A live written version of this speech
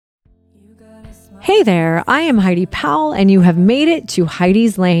Hey there, I am Heidi Powell, and you have made it to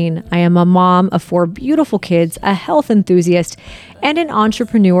Heidi's Lane. I am a mom of 4 beautiful kids, a health enthusiast, and an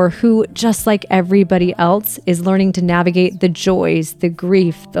entrepreneur who, just like everybody else, is learning to navigate the joys, the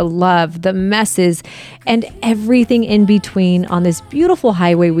grief, the love, the messes, and everything in between on this beautiful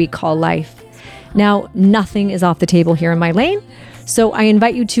highway we call life. Now, nothing is off the table here in my lane, so I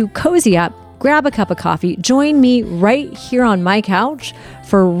invite you to cozy up, grab a cup of coffee, join me right here on my couch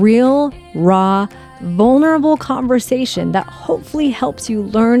for real, raw, vulnerable conversation that hopefully helps you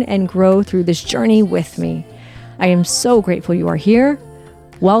learn and grow through this journey with me. I am so grateful you are here.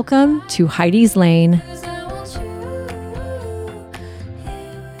 Welcome to Heidi's Lane.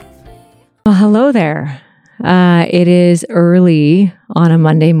 Well, hello there. It is early on a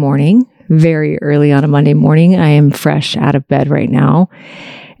Monday morning, very early on a Monday morning. I am fresh out of bed right now.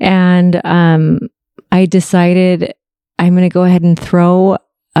 And I decided I'm going to go ahead and throw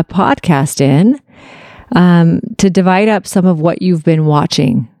a podcast in to divide up some of what you've been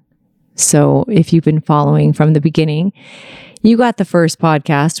watching. So if you've been following from the beginning, you got the first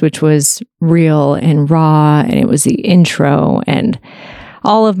podcast, which was real and raw, and it was the intro and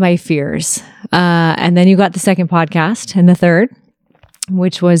all of my fears. And then you got the second podcast and the third,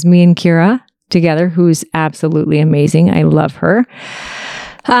 which was me and Kira together, who's absolutely amazing. I love her.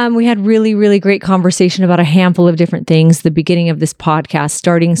 We had really, really great conversation about a handful of different things. The beginning of this podcast,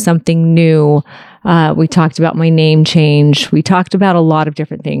 starting something new. We talked about my name change. We talked about a lot of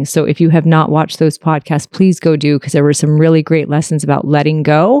different things. So if you have not watched those podcasts, please go do, because there were some really great lessons about letting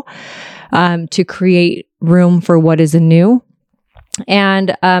go to create room for what is anew.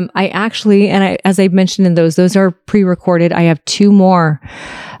 And as I mentioned in those are pre-recorded. I have 2 more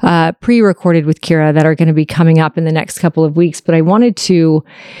pre-recorded with Kira that are going to be coming up in the next couple of weeks. But I wanted to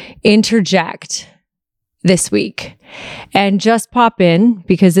interject this week and just pop in,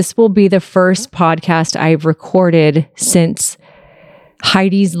 because this will be the first podcast I've recorded since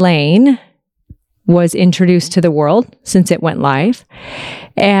Heidi's Lane was introduced to the world, since it went live.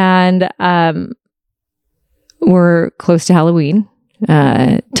 And we're close to Halloween.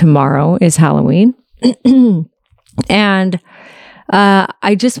 Tomorrow is Halloween. And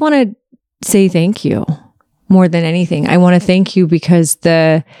I just want to say thank you more than anything. I want to thank you because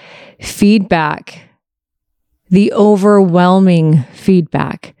the feedback, the overwhelming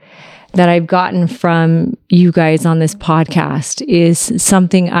feedback that I've gotten from you guys on this podcast is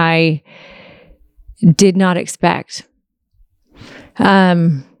something I did not expect.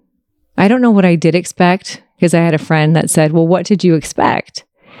 I don't know what I did expect, because I had a friend that said, well, what did you expect?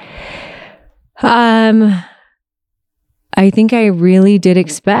 I think I really did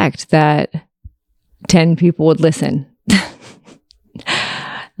expect that 10 people would listen.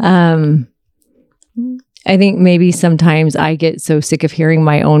 I think maybe sometimes I get so sick of hearing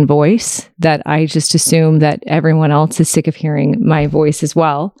my own voice that I just assume that everyone else is sick of hearing my voice as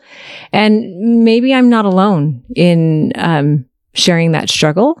well. And maybe I'm not alone in sharing that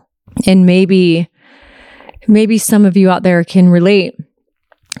struggle. And maybe some of you out there can relate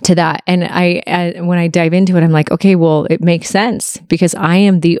to that. And when I dive into it, I'm like, okay, well, it makes sense, because I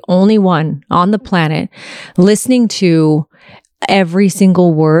am the only one on the planet listening to every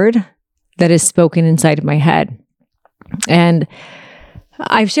single word that is spoken inside of my head. And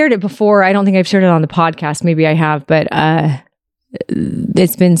I've shared it before. I don't think I've shared it on the podcast. Maybe I have, but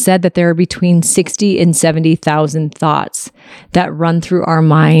it's been said that there are between 60 and 70,000 thoughts that run through our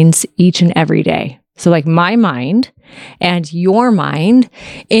minds each and every day. So like my mind and your mind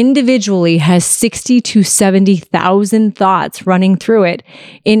individually has 60 to 70,000 thoughts running through it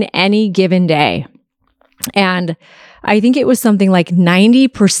in any given day. And I think it was something like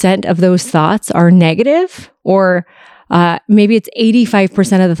 90% of those thoughts are negative, or maybe it's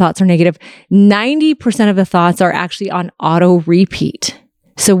 85% of the thoughts are negative. 90% of the thoughts are actually on auto repeat.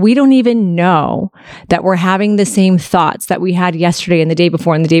 So we don't even know that we're having the same thoughts that we had yesterday and the day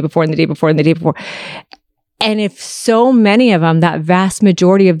before and the day before and the day before and the day before. And if so many of them, that vast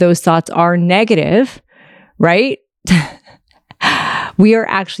majority of those thoughts are negative, right? We are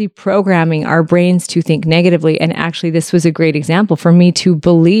actually programming our brains to think negatively. And actually, this was a great example for me to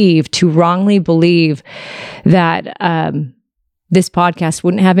wrongly believe that this podcast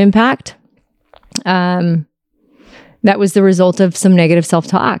wouldn't have impact. That was the result of some negative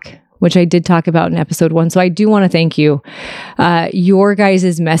self-talk, which I did talk about in episode 1. So I do want to thank you. Your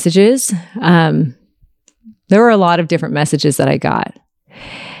guys' messages, there were a lot of different messages that I got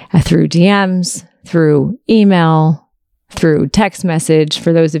through DMs, through email, through text message,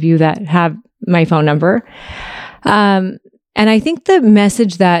 for those of you that have my phone number. And I think the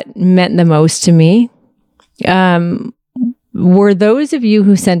message that meant the most to me were those of you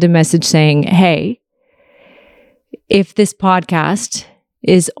who sent a message saying, hey, if this podcast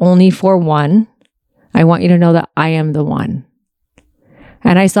is only for one, I want you to know that I am the one.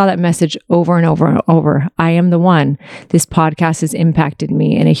 And I saw that message over and over and over. I am the one. This podcast has impacted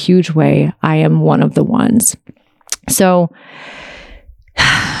me in a huge way. I am one of the ones. So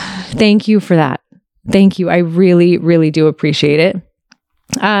thank you for that. Thank you. I really, really do appreciate it.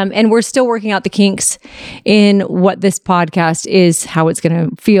 And we're still working out the kinks in what this podcast is, how it's going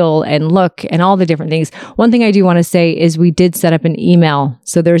to feel and look and all the different things. One thing I do want to say is we did set up an email.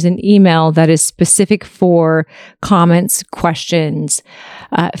 So there's an email that is specific for comments, questions,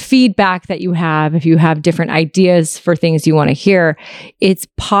 feedback that you have. If you have different ideas for things you want to hear, it's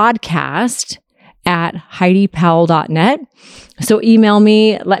podcast@HeidiPowell.net. So email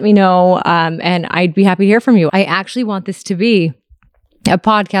me, let me know, and I'd be happy to hear from you. I actually want this to be a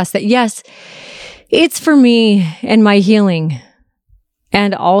podcast that, yes, it's for me and my healing.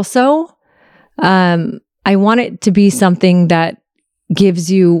 And also, I want it to be something that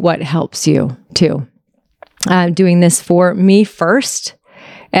gives you what helps you too. Doing this for me first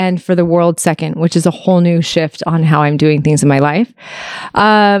and for the world second, which is a whole new shift on how I'm doing things in my life.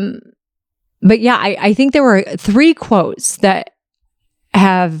 But yeah, I think there were 3 quotes that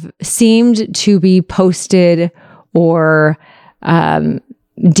have seemed to be posted or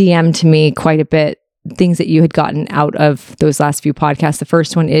DM'd to me quite a bit, things that you had gotten out of those last few podcasts. The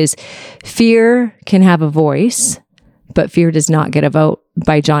first one is, fear can have a voice, but fear does not get a vote,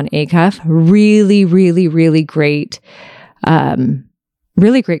 by John Acuff. Really, really, really great,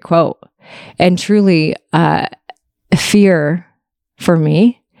 really great quote. And truly, fear for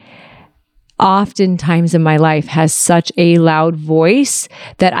me, oftentimes in my life, has such a loud voice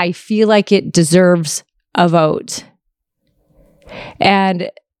that I feel like it deserves a vote.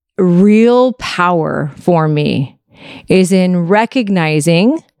 And real power for me is in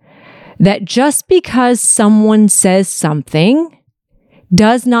recognizing that just because someone says something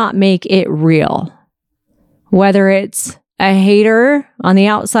does not make it real. Whether it's a hater on the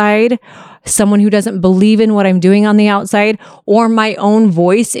outside, someone who doesn't believe in what I'm doing on the outside, or my own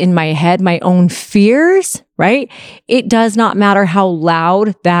voice in my head, my own fears, right? It does not matter how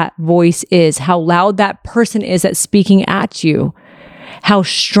loud that voice is, how loud that person is that's speaking at you, how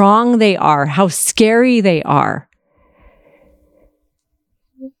strong they are, how scary they are.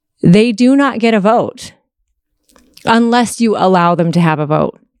 They do not get a vote unless you allow them to have a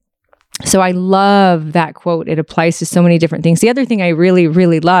vote. So I love that quote. It applies to so many different things. The other thing I really,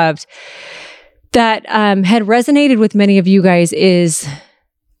 really loved that had resonated with many of you guys is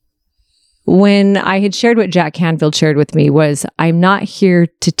when I had shared what Jack Canfield shared with me was, I'm not here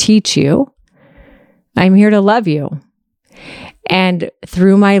to teach you. I'm here to love you. And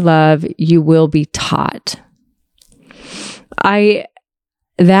through my love, you will be taught.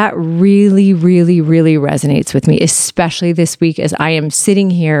 That really, really, really resonates with me, especially this week as I am sitting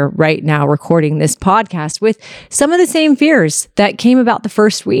here right now recording this podcast with some of the same fears that came about the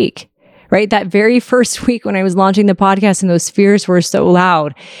first week, right? That very first week when I was launching the podcast and those fears were so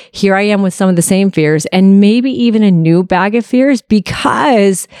loud, here I am with some of the same fears and maybe even a new bag of fears,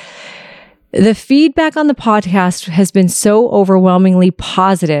 because the feedback on the podcast has been so overwhelmingly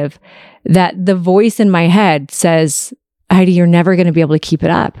positive that the voice in my head says, Heidi, you're never going to be able to keep it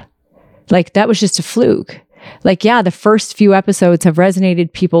up. Like, that was just a fluke. Like, yeah, the first few episodes have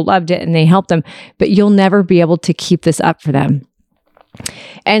resonated. People loved it and they helped them, but you'll never be able to keep this up for them.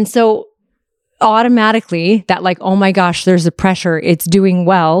 And so automatically that, like, oh my gosh, there's a pressure. It's doing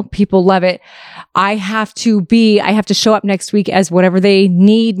well. People love it. I have to show up next week as whatever they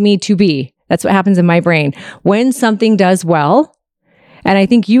need me to be. That's what happens in my brain. When something does well, and I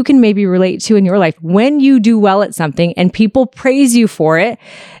think you can maybe relate to in your life, when you do well at something and people praise you for it,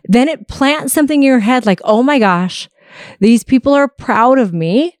 then it plants something in your head like, oh my gosh, these people are proud of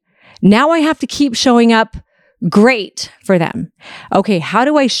me. Now I have to keep showing up great for them. Okay, how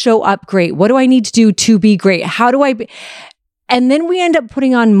do I show up great? What do I need to do to be great? How do I be? And then we end up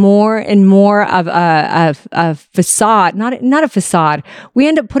putting on more and more of a facade, not a facade. We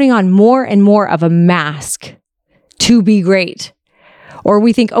end up putting on more and more of a mask to be great. Or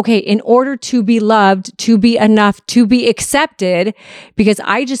we think, okay, in order to be loved, to be enough, to be accepted, because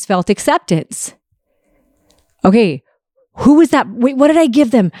I just felt acceptance. Okay, who was that? Wait, what did I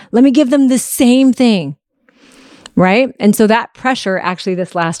give them? Let me give them the same thing, right? And so that pressure actually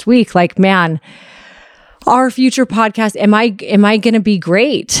this last week, like, man, our future podcast, am I going to be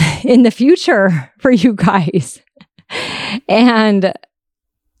great in the future for you guys? And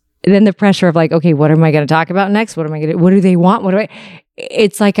then the pressure of like, okay, what am I going to talk about next? What do they want?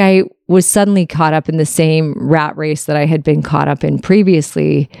 It's like I was suddenly caught up in the same rat race that I had been caught up in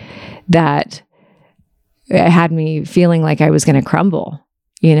previously, that had me feeling like I was going to crumble,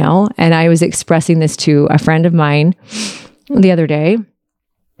 And I was expressing this to a friend of mine the other day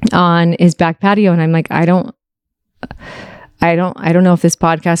on his back patio. And I'm like, I don't know if this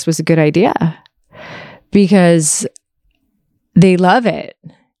podcast was a good idea, because they love it.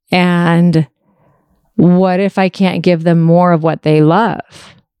 And what if I can't give them more of what they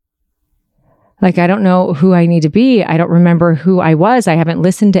love? Like, I don't know who I need to be. I don't remember who I was. I haven't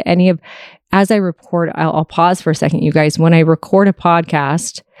listened to any of, as I record, I'll pause for a second, you guys. When I record a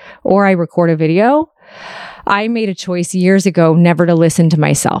podcast or I record a video, I made a choice years ago never to listen to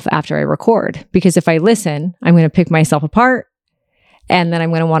myself after I record, because if I listen, I'm going to pick myself apart, and then I'm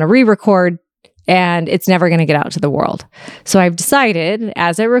going to want to re-record, and it's never going to get out to the world. So I've decided,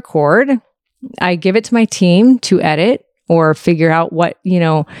 as I record, I give it to my team to edit or figure out what,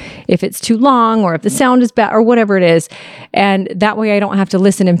 if it's too long or if the sound is bad or whatever it is. And that way I don't have to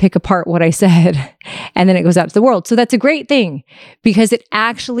listen and pick apart what I said, and then it goes out to the world. So that's a great thing, because it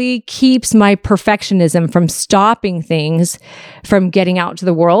actually keeps my perfectionism from stopping things from getting out to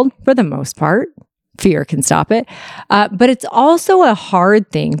the world for the most part. Fear can stop it. But it's also a hard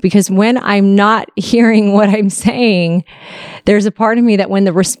thing, because when I'm not hearing what I'm saying, there's a part of me that when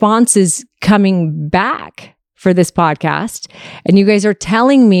the response is coming back for this podcast and you guys are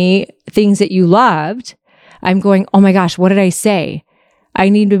telling me things that you loved, I'm going, oh my gosh, what did I say? I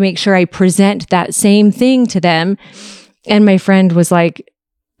need to make sure I present that same thing to them. And my friend was like,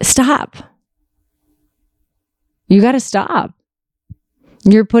 stop. You got to stop.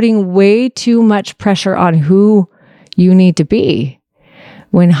 You're putting way too much pressure on who you need to be.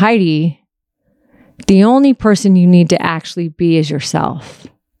 When Heidi, the only person you need to actually be is yourself.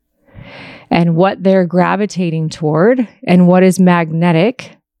 And what they're gravitating toward and what is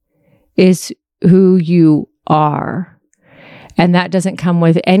magnetic is who you are. And that doesn't come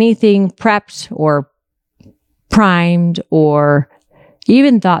with anything prepped or primed or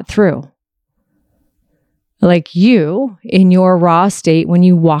even thought through. Like you, in your raw state, when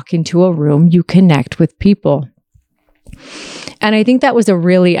you walk into a room, you connect with people. And I think that was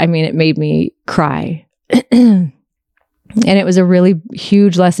it made me cry. And it was a really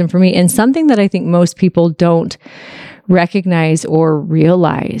huge lesson for me, and something that I think most people don't recognize or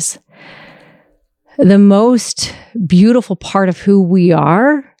realize. The most beautiful part of who we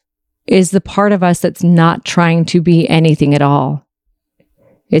are is the part of us that's not trying to be anything at all.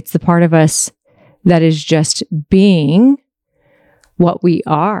 It's the part of us that is just being what we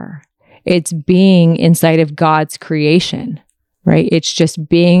are. It's being inside of God's creation, right? It's just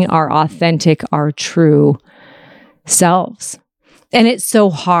being our authentic, our true selves. And it's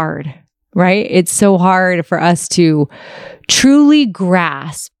so hard, right? It's so hard for us to truly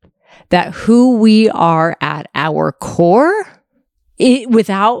grasp that who we are at our core,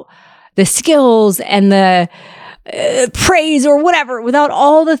 without the skills and the praise or whatever, without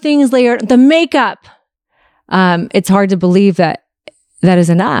all the things layered, the makeup, it's hard to believe that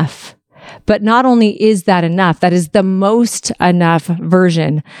is enough. But not only is that enough, that is the most enough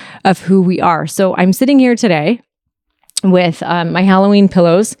version of who we are. So I'm sitting here today with my Halloween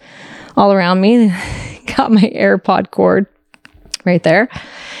pillows all around me. Got my AirPod cord right there.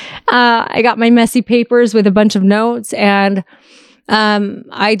 I got my messy papers with a bunch of notes, and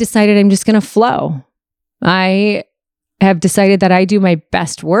I decided I'm just going to flow. I have decided that I do my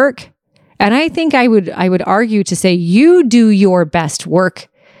best work, and I think I would argue to say you do your best work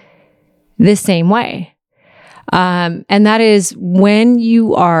the same way. And that is when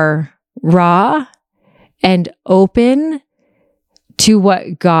you are raw and open to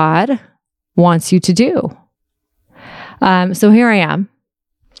what God wants you to do. So here I am,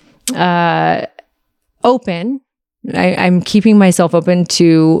 open. I'm keeping myself open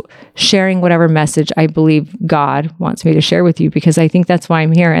to sharing whatever message I believe God wants me to share with you, because I think that's why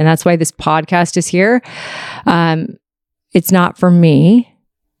I'm here. And that's why this podcast is here. It's not for me.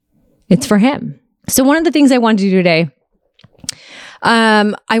 It's for Him. So one of the things I wanted to do today,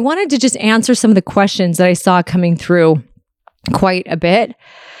 I wanted to just answer some of the questions that I saw coming through quite a bit.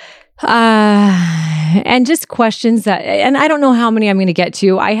 And just questions and I don't know how many I'm going to get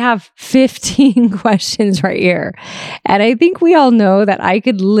to. I have 15 questions right here. And I think we all know that I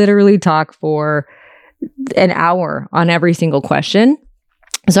could literally talk for an hour on every single question.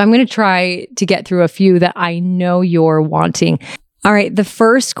 So I'm going to try to get through a few that I know you're wanting. All right. The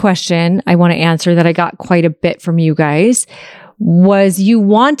first question I want to answer that I got quite a bit from you guys was you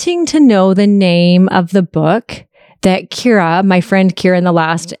wanting to know the name of the book that Kira, my friend Kira, in the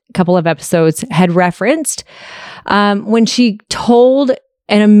last couple of episodes had referenced when she told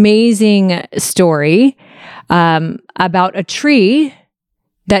an amazing story about a tree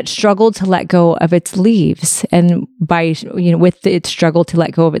that struggled to let go of its leaves. And with its struggle to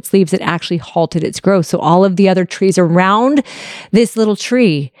let go of its leaves, it actually halted its growth. So all of the other trees around this little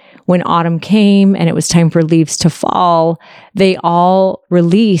tree, when autumn came and it was time for leaves to fall, they all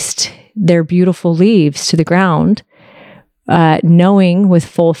released their beautiful leaves to the ground, knowing with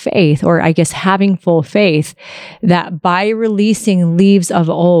full faith, or I guess having full faith, that by releasing leaves of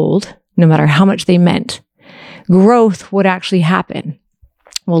old, no matter how much they meant, growth would actually happen.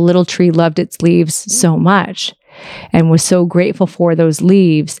 Well, little tree loved its leaves so much and was so grateful for those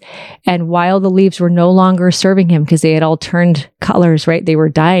leaves. And while the leaves were no longer serving him because they had all turned colors, right? They were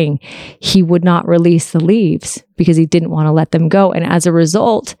dying. He would not release the leaves because he didn't want to let them go. And as a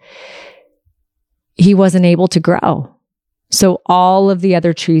result, he wasn't able to grow. So all of the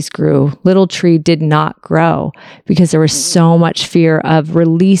other trees grew. Little tree did not grow because there was so much fear of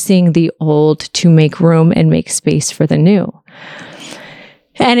releasing the old to make room and make space for the new.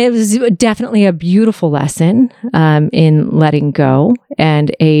 And it was definitely a beautiful lesson in letting go,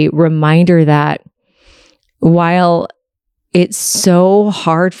 and a reminder that while it's so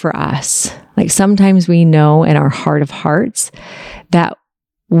hard for us, like sometimes we know in our heart of hearts that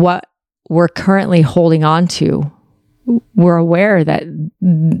what we're currently holding on to, we're aware that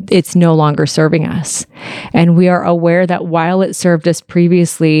it's no longer serving us. And we are aware that while it served us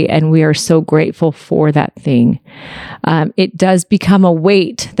previously, and we are so grateful for that thing, it does become a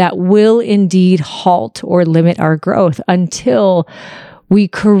weight that will indeed halt or limit our growth until we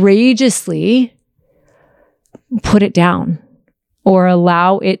courageously put it down or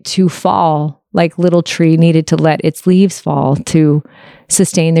allow it to fall, like little tree needed to let its leaves fall to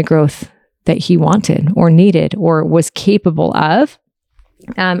sustain the growth that he wanted or needed or was capable of.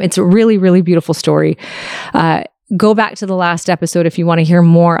 It's a really, really beautiful story. Go back to the last episode if you want to hear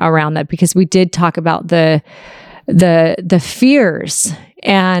more around that, because we did talk about the fears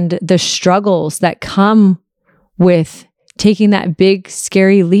and the struggles that come with taking that big,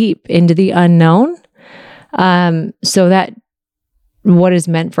 scary leap into the unknown, so that what is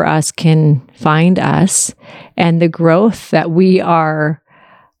meant for us can find us, and the growth that we are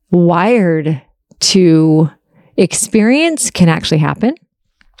wired to experience can actually happen.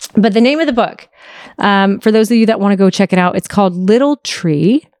 But the name of the book, for those of you that want to go check it out, it's called Little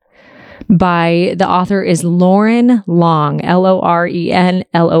Tree. The author is Lauren Long, Lorenlong.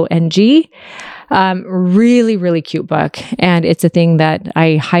 Really, really cute book. And it's a thing that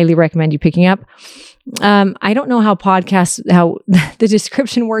I highly recommend you picking up. I don't know how the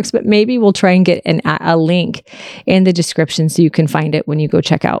description works, but maybe we'll try and get a link in the description so you can find it when you go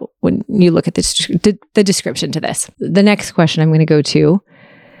check out, when you look at the description to this. The next question I'm going to go to,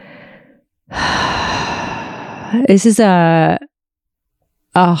 this is a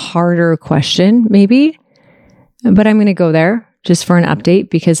harder question maybe, but I'm going to go there just for an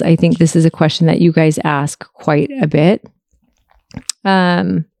update because I think this is a question that you guys ask quite a bit.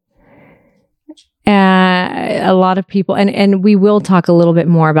 A lot of people, and we will talk a little bit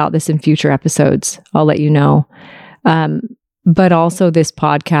more about this in future episodes. I'll let you know. But also this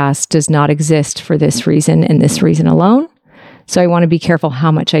podcast does not exist for this reason and this reason alone. So I want to be careful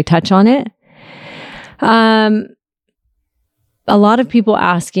how much I touch on it. A lot of people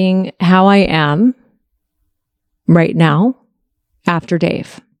asking how I am right now after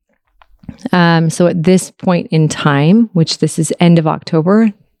Dave. So at this point in time, which this is end of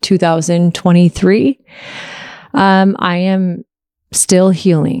October, 2023, I am still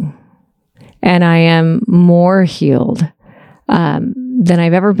healing, and I am more healed than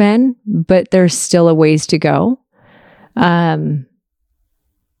I've ever been, but there's still a ways to go. And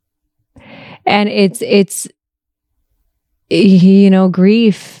it's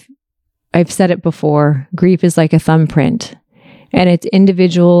grief, I've said it before, grief is like a thumbprint. And it's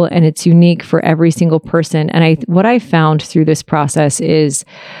individual and it's unique for every single person. And what I found through this process is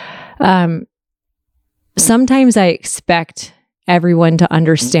sometimes I expect everyone to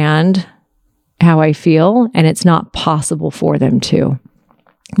understand how I feel, and it's not possible for them to,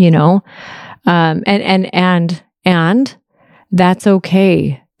 and that's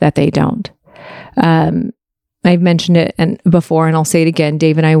okay that they don't. I've mentioned it before, and I'll say it again.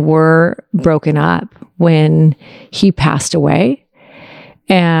 Dave and I were broken up when he passed away.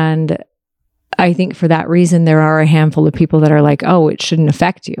 And I think for that reason, there are a handful of people that are like, oh, it shouldn't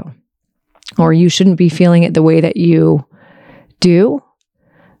affect you, or you shouldn't be feeling it the way that you do.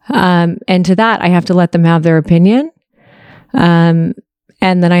 And to that, I have to let them have their opinion. And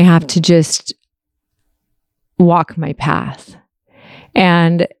then I have to just walk my path.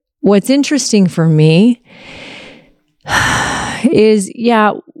 And what's interesting for me is,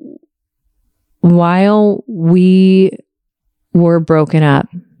 while we were broken up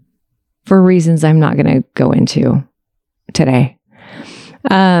for reasons I'm not going to go into today,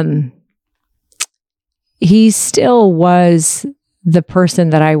 he still was the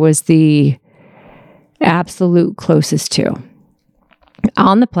person that I was the absolute closest to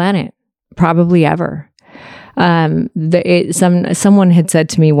on the planet, probably ever. Someone had said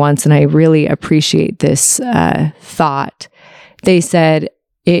to me once, and I really appreciate this thought. They said,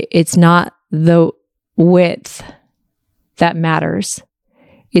 it's not the width that matters,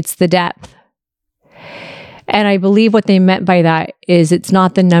 it's the depth. And I believe what they meant by that is it's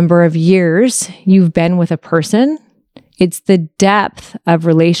not the number of years you've been with a person, it's the depth of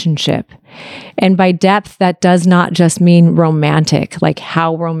relationship. And by depth, that does not just mean romantic, like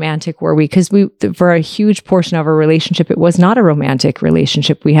how romantic were we? Because for a huge portion of our relationship, it was not a romantic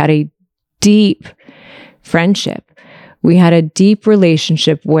relationship. We had a deep friendship. We had a deep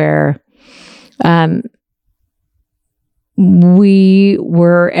relationship where we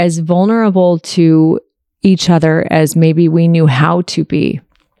were as vulnerable to each other as maybe we knew how to be.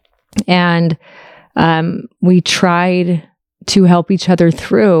 And we tried to help each other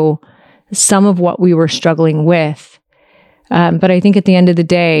through some of what we were struggling with. But I think at the end of the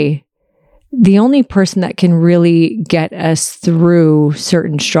day, the only person that can really get us through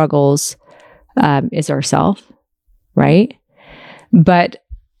certain struggles is ourselves, right? But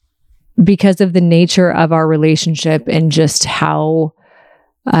because of the nature of our relationship and just how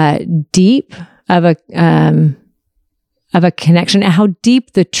deep of a connection, how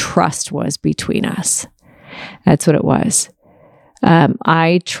deep the trust was between us. That's what it was.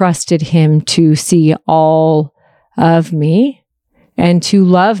 I trusted him to see all of me and to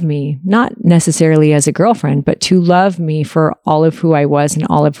love me, not necessarily as a girlfriend, but to love me for all of who I was and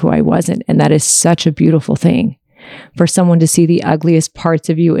all of who I wasn't. And that is such a beautiful thing, for someone to see the ugliest parts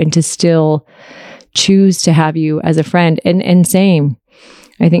of you and to still choose to have you as a friend. And same,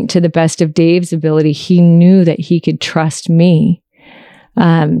 I think to the best of Dave's ability, he knew that he could trust me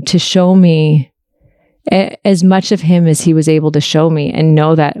to show me as much of him as he was able to show me, and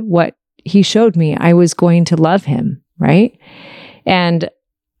know that what he showed me, I was going to love him, right? And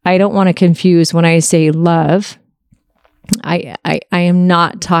I don't want to confuse when I say love. I am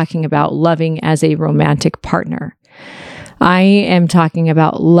not talking about loving as a romantic partner. I am talking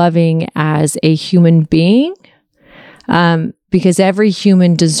about loving as a human being, because every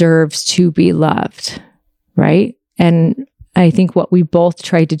human deserves to be loved, right? And I think what we both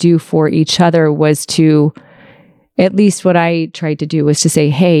tried to do for each other was to, at least what I tried to do was to say,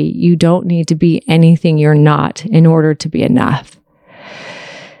 hey, you don't need to be anything you're not in order to be enough.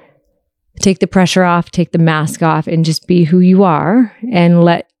 Take the pressure off, take the mask off, and just be who you are, and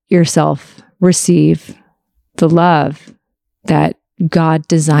let yourself receive the love that God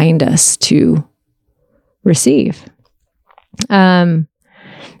designed us to receive. And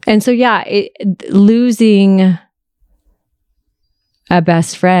so, losing a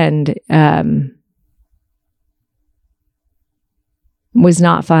best friend was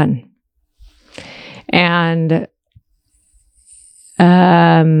not fun. And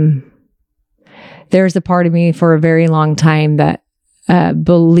there's a part of me for a very long time that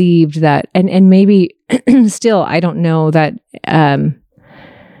believed that, and maybe still, I don't know that,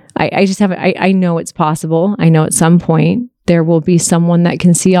 I just haven't, I know it's possible. I know at some point there will be someone that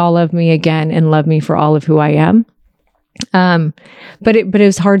can see all of me again and love me for all of who I am. But it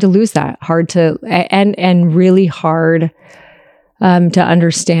was hard to lose that, hard to, and really hard to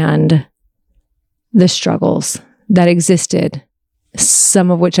understand the struggles that existed,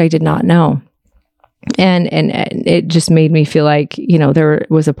 some of which I did not know. And it just made me feel like, there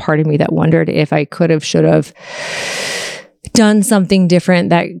was a part of me that wondered if I could have, should have done something different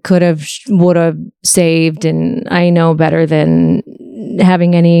that could have, would have saved. And I know better than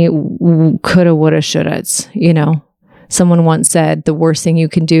having any coulda, woulda, shouldas, Someone once said the worst thing you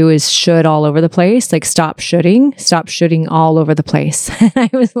can do is should all over the place. Like stop shoulding all over the place. And I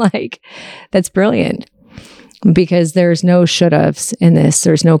was like, that's brilliant. Because there's no should-haves in this.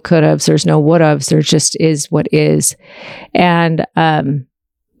 There's no could-haves. There's no would-haves. There just is what is. And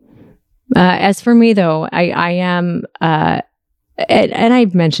as for me, though, I am, and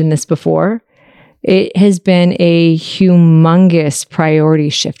I've mentioned this before, it has been a humongous priority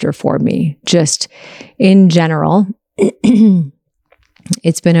shifter for me, just in general.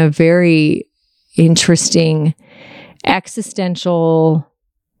 It's been a very interesting existential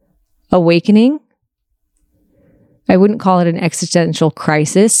awakening I wouldn't call it an existential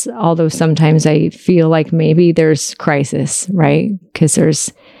crisis, although sometimes I feel like maybe there's crisis, right? Because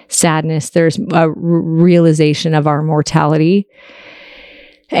there's sadness, there's a realization of our mortality,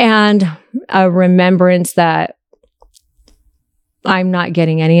 and a remembrance that I'm not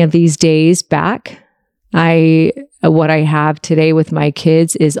getting any of these days back. What I have today with my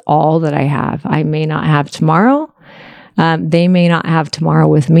kids is all that I have. I may not have tomorrow. They may not have tomorrow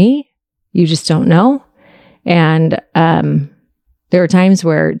with me. You just don't know. And there are times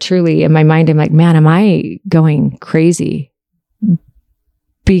where truly in my mind, I'm like, man, am I going crazy?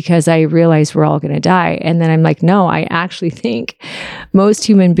 Because I realize we're all going to die. And then I'm like, no, I actually think most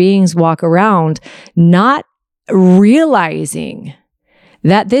human beings walk around not realizing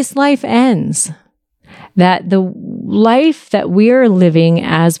that this life ends, that the life that we are living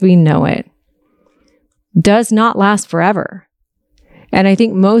as we know it does not last forever. And I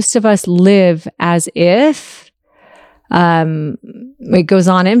think most of us live as if it goes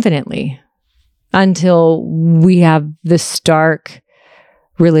on infinitely until we have the stark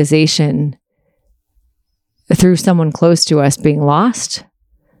realization through someone close to us being lost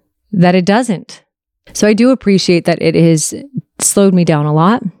that it doesn't. So I do appreciate that it has slowed me down a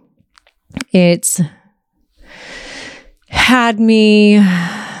lot. It's had me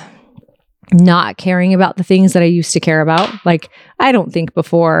not caring about the things that I used to care about. Like, I don't think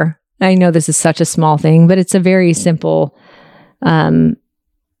before, I know this is such a small thing, but it's a very simple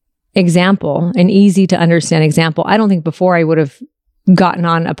example, an easy to understand example. I don't think before I would have gotten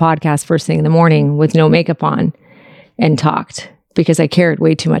on a podcast first thing in the morning with no makeup on and talked, because I cared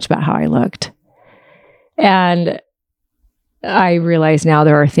way too much about how I looked. And I realize now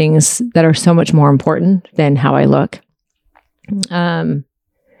there are things that are so much more important than how I look. And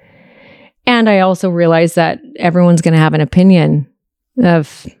I also realize that everyone's going to have an opinion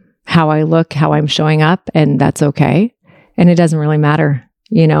of how I look, how I'm showing up, and that's okay. And it doesn't really matter,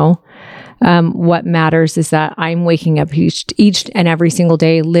 you know. What matters is that I'm waking up each and every single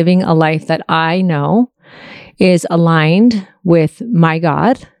day, living a life that I know is aligned with my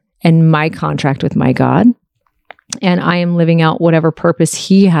God and my contract with my God. And I am living out whatever purpose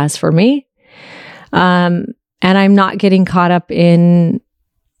He has for me. And I'm not getting caught up in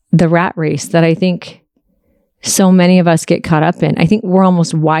the rat race that I think so many of us get caught up in. I think we're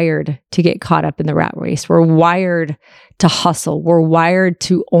almost wired to get caught up in the rat race. We're wired to hustle. We're wired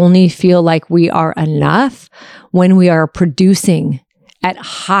to only feel like we are enough when we are producing at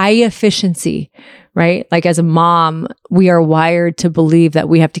high efficiency, right? Like as a mom, we are wired to believe that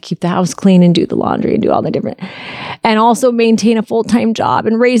we have to keep the house clean and do the laundry and do all the different, and also maintain a full-time job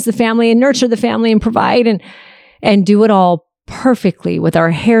and raise the family and nurture the family and provide and do it all perfectly with our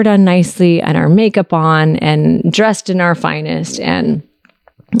hair done nicely and our makeup on and dressed in our finest. And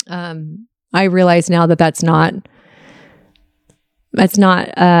I realize now that that's not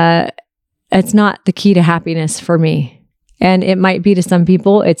the key to happiness for me. And it might be to some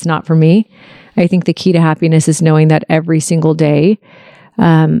people, it's not for me. I think the key to happiness is knowing that every single day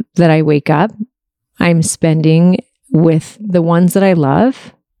that I wake up, I'm spending with the ones that I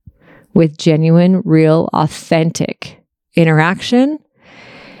love, with genuine, real, authentic interaction,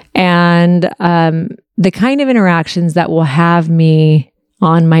 and the kind of interactions that will have me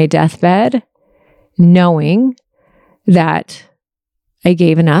on my deathbed knowing that I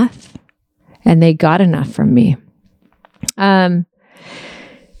gave enough and they got enough from me. I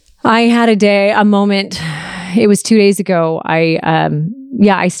had a moment, it was 2 days ago.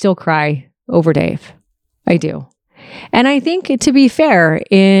 I still cry over Dave. I do. And I think, to be fair,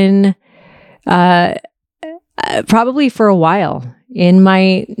 in probably for a while,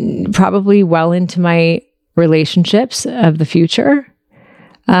 probably well into my relationships of the future,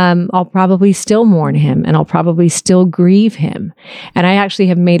 I'll probably still mourn him and I'll probably still grieve him. And I actually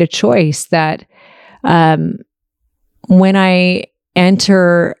have made a choice that when I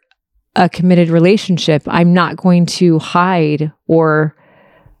enter a committed relationship, I'm not going to hide or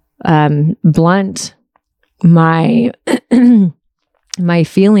blunt my my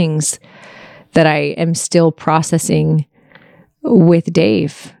feelings that I am still processing with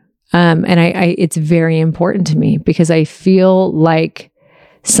Dave. And it's very important to me because I feel like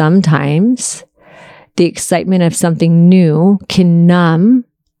sometimes the excitement of something new can numb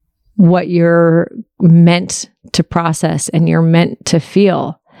what you're meant to process and you're meant to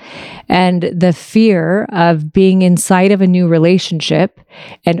feel. And the fear of being inside of a new relationship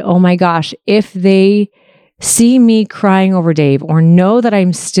and, oh my gosh, if they see me crying over Dave or know that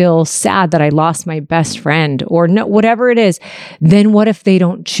I'm still sad that I lost my best friend or no, whatever it is, then what if they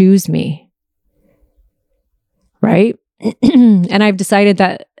don't choose me? Right? And I've decided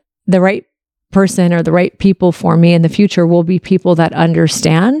that the right person or the right people for me in the future will be people that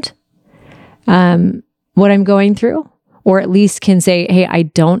understand what I'm going through, or at least can say, hey, I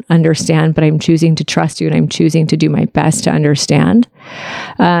don't understand, but I'm choosing to trust you and I'm choosing to do my best to understand.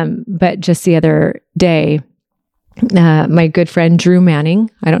 But just the other day, my good friend, Drew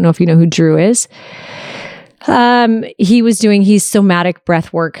Manning, I don't know if you know who Drew is. He's somatic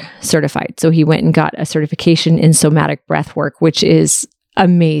breathwork certified. So he went and got a certification in somatic breathwork, which is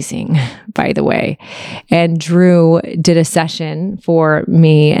amazing, by the way. And Drew did a session for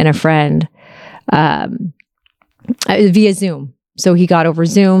me and a friend, via Zoom. So he got over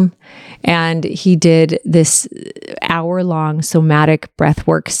Zoom and he did this hour-long somatic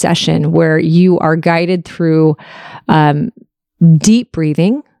breathwork session where you are guided through deep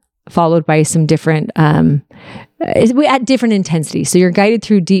breathing, followed by some different, at different intensities. So you're guided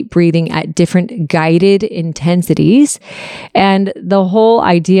through deep breathing at different guided intensities. And the whole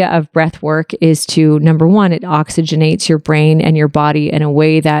idea of breath work is to, number one, it oxygenates your brain and your body in a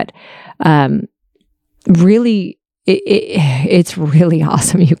way that really, it's really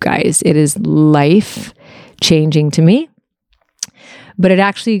awesome, you guys. It is life changing to me, but it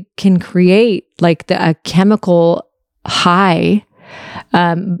actually can create like a chemical high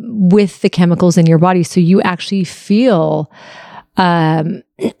with the chemicals in your body. So you actually feel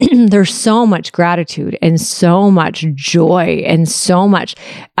there's so much gratitude and so much joy and so much,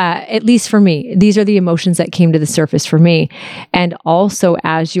 at least for me, these are the emotions that came to the surface for me. And also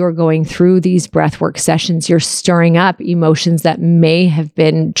as you're going through these breathwork sessions, you're stirring up emotions that may have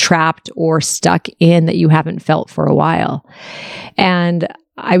been trapped or stuck in that you haven't felt for a while. And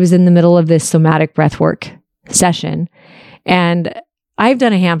I was in the middle of this somatic breathwork session, and I've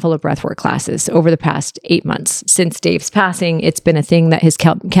done a handful of breathwork classes over the past 8 months. Since Dave's passing, it's been a thing that has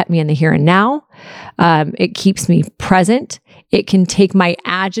kept me in the here and now. It keeps me present. It can take my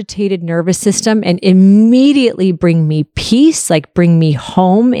agitated nervous system and immediately bring me peace, like bring me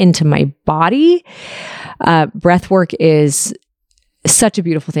home into my body. Breathwork is such a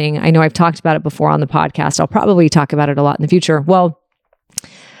beautiful thing. I know I've talked about it before on the podcast. I'll probably talk about it a lot in the future. Well,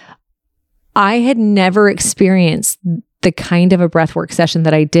 I had never experienced the kind of a breathwork session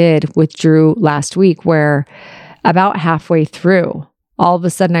that I did with Drew last week, where about halfway through, all of a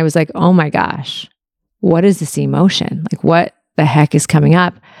sudden I was like, oh my gosh, what is this emotion? Like, what the heck is coming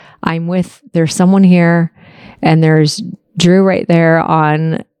up? There's someone here and there's Drew right there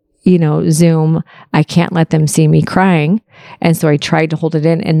on, Zoom. I can't let them see me crying. And so I tried to hold it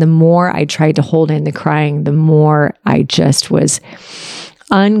in. And the more I tried to hold in the crying, the more I just was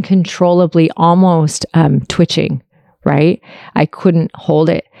uncontrollably almost twitching. Right? I couldn't hold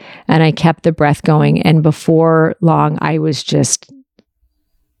it. And I kept the breath going. And before long, I was just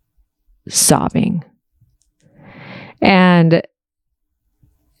sobbing. And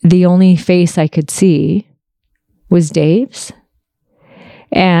the only face I could see was Dave's.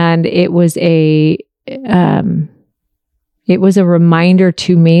 And it was a reminder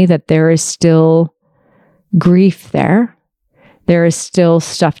to me that there is still grief there. There is still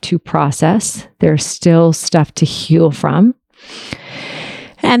stuff to process. There's still stuff to heal from.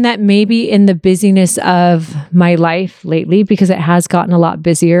 And that maybe in the busyness of my life lately, because it has gotten a lot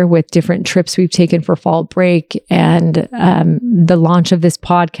busier with different trips we've taken for fall break and the launch of this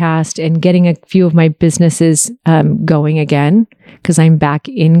podcast and getting a few of my businesses going again, because I'm back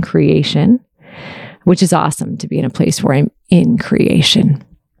in creation, which is awesome to be in a place where I'm in creation.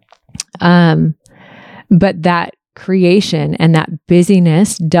 But that creation and that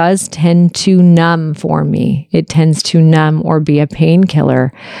busyness does tend to numb for me. It tends to numb or be a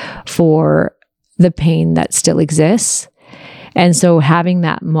painkiller for the pain that still exists. And so having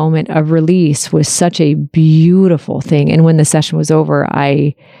that moment of release was such a beautiful thing. And when the session was over,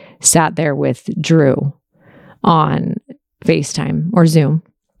 I sat there with Drew on FaceTime or Zoom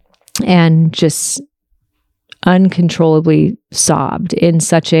and just uncontrollably sobbed in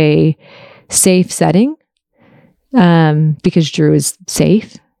such a safe setting. Because Drew is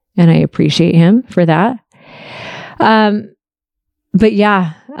safe and I appreciate him for that. But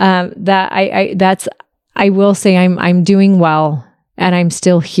yeah, I will say I'm doing well and I'm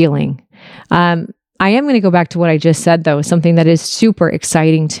still healing. I am going to go back to what I just said though. Something that is super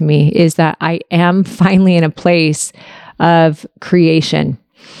exciting to me is that I am finally in a place of creation.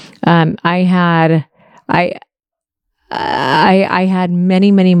 I had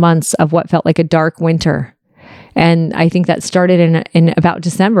many, many months of what felt like a dark winter. And I think that started in about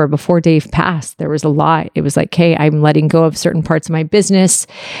December before Dave passed. There was a lot. It was like, hey, I'm letting go of certain parts of my business.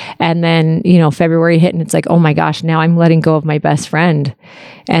 And then, February hit and it's like, oh my gosh, now I'm letting go of my best friend.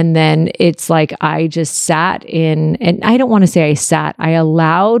 And then it's like, I just sat in, and I don't want to say I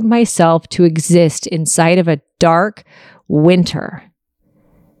allowed myself to exist inside of a dark winter.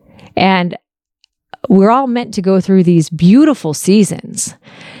 And we're all meant to go through these beautiful seasons.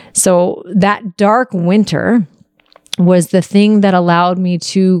 So that dark winter was the thing that allowed me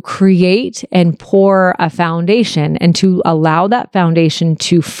to create and pour a foundation and to allow that foundation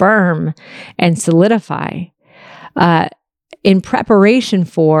to firm and solidify in preparation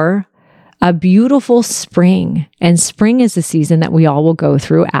for a beautiful spring. And spring is the season that we all will go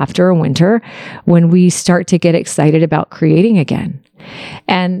through after a winter when we start to get excited about creating again.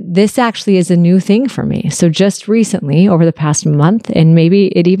 And this actually is a new thing for me. So just recently, over the past month, and maybe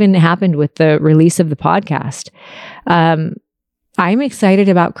it even happened with the release of the podcast, I'm excited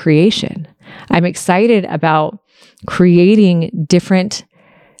about creation. I'm excited about creating different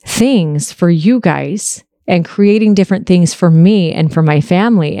things for you guys and creating different things for me and for my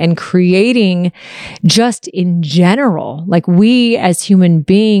family and creating just in general. Like we as human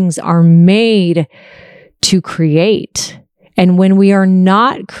beings are made to create. And when we are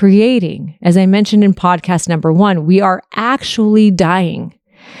not creating, as I mentioned in podcast number 1, we are actually dying.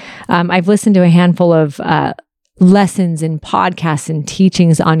 I've listened to a handful of lessons and podcasts and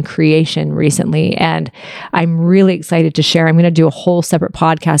teachings on creation recently, and I'm really excited to share. I'm going to do a whole separate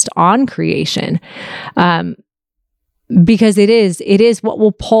podcast on creation because it is what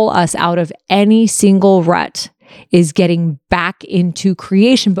will pull us out of any single rut, is getting back into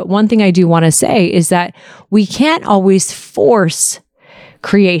creation. But one thing I do want to say is that we can't always force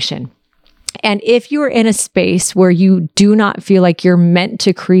creation. And if you're in a space where you do not feel like you're meant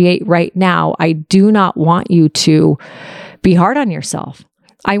to create right now, I do not want you to be hard on yourself.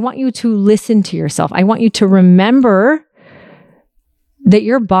 I want you to listen to yourself. I want you to remember that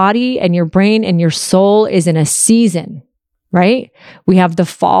your body and your brain and your soul is in a season, right? We have the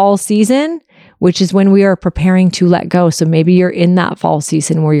fall season, which is when we are preparing to let go. So maybe you're in that fall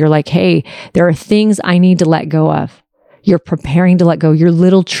season where you're like, hey, there are things I need to let go of. You're preparing to let go. Your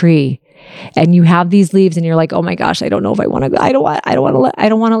little tree. And you have these leaves and you're like, oh my gosh, I don't know if I want to go. I don't want to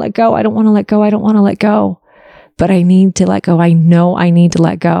let go. I don't want to let go. I don't want to let go. But I need to let go. I know I need to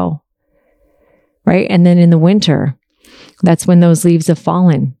let go. Right? And then in the winter, that's when those leaves have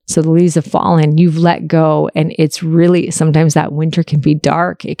fallen. So the leaves have fallen, you've let go. And it's really, sometimes that winter can be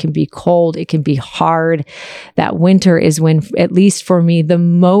dark. It can be cold. It can be hard. That winter is when, at least for me, the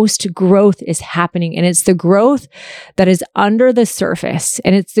most growth is happening. And it's the growth that is under the surface.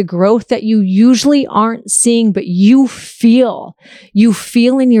 And it's the growth that you usually aren't seeing, but you feel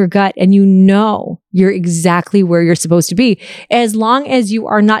in your gut and you know you're exactly where you're supposed to be, as long as you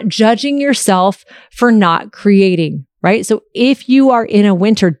are not judging yourself for not creating. Right? So if you are in a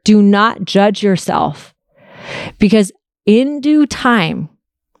winter, do not judge yourself, because in due time,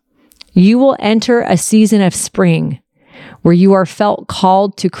 you will enter a season of spring where you are felt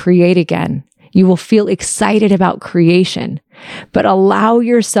called to create again. You will feel excited about creation, but allow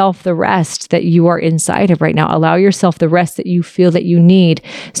yourself the rest that you are inside of right now. Allow yourself the rest that you feel that you need,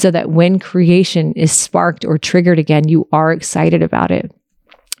 so that when creation is sparked or triggered again, you are excited about it.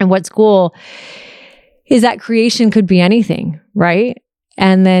 And what's cool is that creation could be anything, right?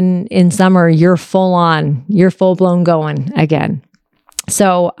 And then in summer, you're full blown going again.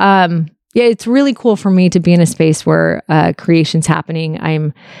 So, it's really cool for me to be in a space where creation's happening.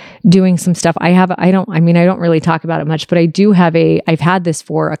 I'm doing some stuff. I don't really talk about it much, but I've had this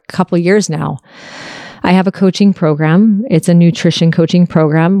for a couple of years now. I have a coaching program. It's a nutrition coaching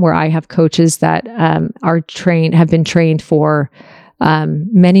program where I have coaches that have been trained for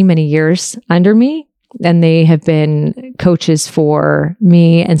many, many years under me. And they have been coaches for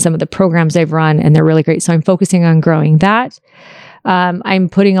me and some of the programs I've run, and they're really great. So I'm focusing on growing that. I'm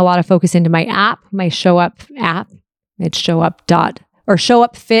putting a lot of focus into my app, my Show Up app. It's showupfit.app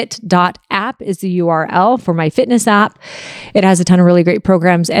is the URL for my fitness app. It has a ton of really great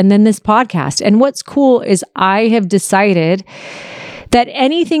programs. And then this podcast. And what's cool is I have decided that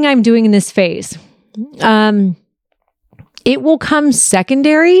anything I'm doing in this phase, it will come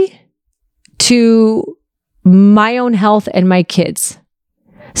secondary to my own health and my kids.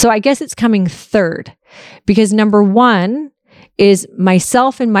 So I guess it's coming third, because number one is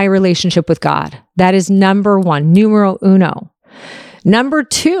myself and my relationship with God. That is number one, numero uno. Number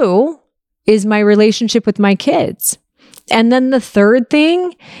two is my relationship with my kids. And then the third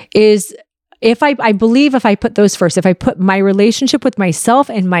thing is I believe if I put those first, if I put my relationship with myself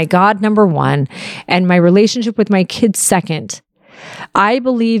and my God number one, and my relationship with my kids second, I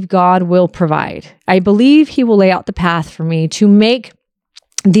believe God will provide. I believe He will lay out the path for me to make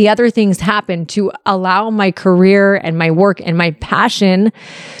the other things happen, to allow my career and my work and my passion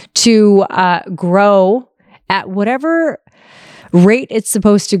to grow at whatever rate it's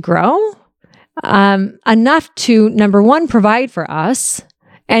supposed to grow, enough to, number one, provide for us,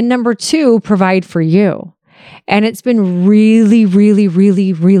 and number two, provide for you. And it's been really, really,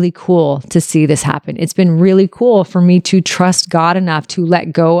 really, really cool to see this happen. It's been really cool for me to trust God enough to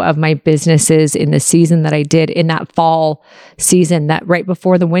let go of my businesses in the season that I did, in that fall season, that right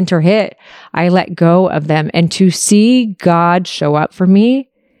before the winter hit, I let go of them, and to see God show up for me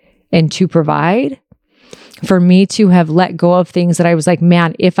and to provide, for me to have let go of things that I was like,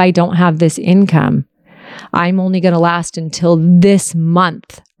 man, if I don't have this income, I'm only going to last until this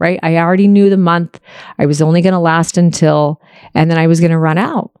month, right? I already knew the month I was only going to last until, and then I was going to run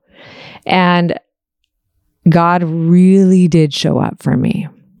out. And God really did show up for me.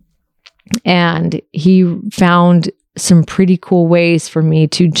 And He found some pretty cool ways for me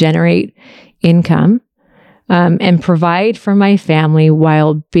to generate income and provide for my family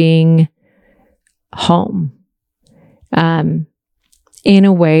while being home in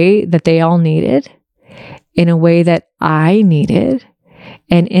a way that they all needed, in a way that I needed,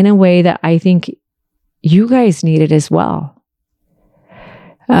 and in a way that I think you guys needed as well.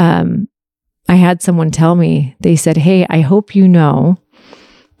 I had someone tell me, they said, hey, I hope you know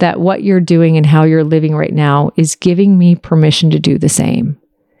that what you're doing and how you're living right now is giving me permission to do the same.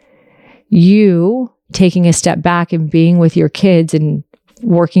 You taking a step back and being with your kids and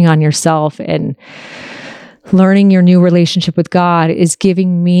working on yourself and learning your new relationship with God is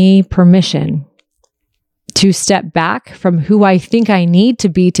giving me permission to step back from who I think I need to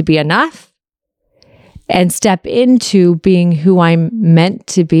be enough and step into being who I'm meant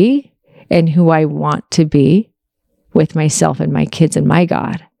to be and who I want to be with myself and my kids and my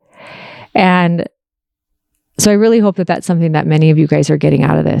God. And so I really hope that that's something that many of you guys are getting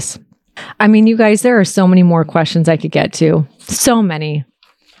out of this. I mean, you guys, there are so many more questions I could get to. So many.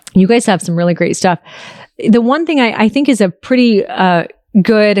 You guys have some really great stuff. The one thing I think is a pretty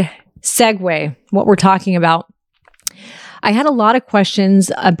good segue, what we're talking about. I had a lot of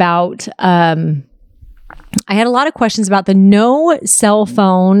questions about the no cell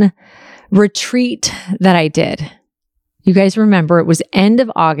phone retreat that I did. You guys remember it was end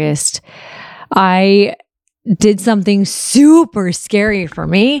of August. I did something super scary for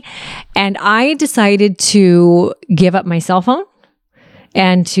me, and I decided to give up my cell phone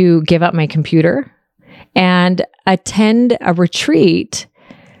and to give up my computer and attend a retreat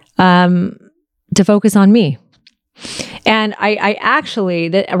to focus on me. And I actually,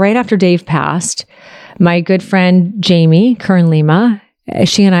 right after Dave passed, my good friend Jamie Kern-Lima,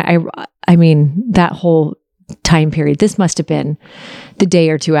 she and I mean, that whole time period, this must have been the day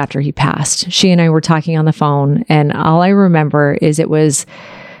or two after he passed. She and I were talking on the phone, and all I remember is it was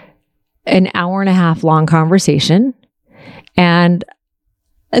an hour and a half long conversation. And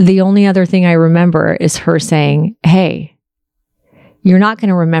the only other thing I remember is her saying, hey, you're not going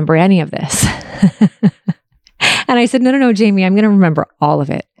to remember any of this. And I said, no, Jamie, I'm going to remember all of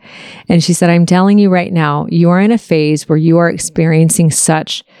it. And she said, I'm telling you right now, you are in a phase where you are experiencing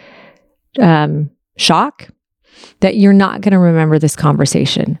such shock that you're not going to remember this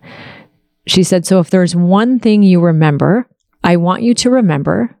conversation. She said, so if there's one thing you remember, I want you to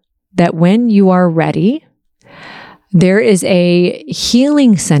remember that when you are ready, there is a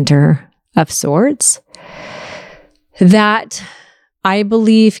healing center of sorts that I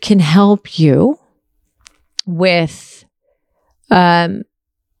believe can help you with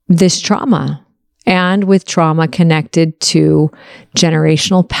this trauma, and with trauma connected to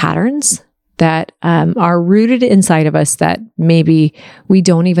generational patterns that are rooted inside of us that maybe we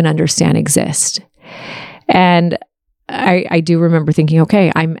don't even understand exist. And I do remember thinking,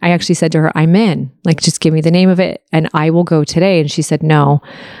 okay, I actually said to her, I'm in, like, just give me the name of it and I will go today. And she said, no,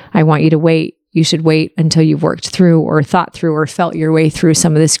 I want you to wait. You should wait until you've worked through or thought through or felt your way through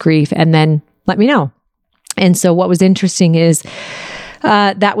some of this grief and then let me know. And so what was interesting is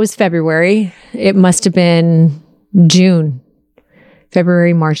that was February. It must have been June,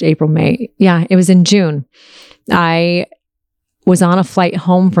 February, March, April, May. Yeah, it was in June. I was on a flight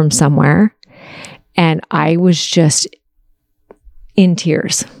home from somewhere and I was just in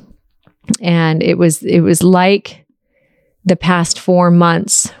tears. And it was like the past 4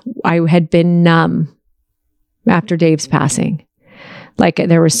 months I had been numb after Dave's passing. Like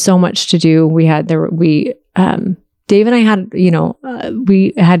there was so much to do. Dave and I had,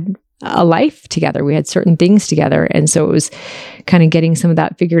 we had a life together. We had certain things together. And so it was kind of getting some of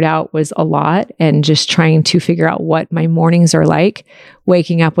that figured out was a lot, and just trying to figure out what my mornings are like,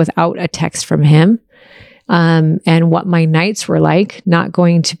 waking up without a text from him, and what my nights were like, not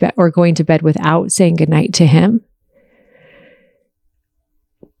going to bed or going to bed without saying goodnight to him.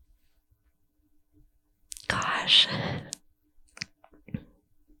 Gosh.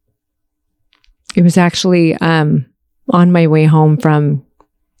 It was actually on my way home from,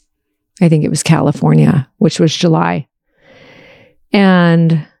 I think it was California, which was July.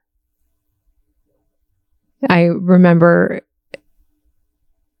 And I remember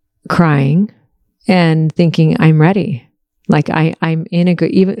crying and thinking, I'm ready. Like I'm in a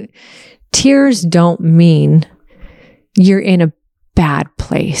good, even tears don't mean you're in a bad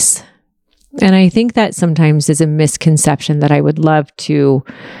place. And I think that sometimes is a misconception that I would love to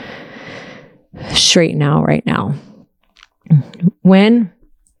straighten out right now. When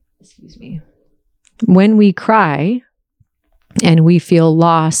we cry and we feel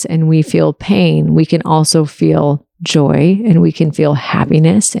loss and we feel pain, we can also feel joy, and we can feel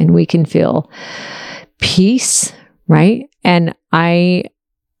happiness, and we can feel peace, right? And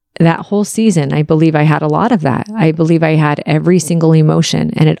that whole season, I believe I had a lot of that. I believe I had every single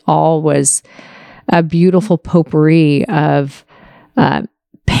emotion, and it all was a beautiful potpourri of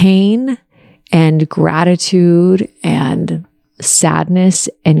pain and gratitude and sadness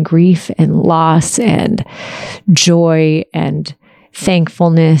and grief and loss and joy and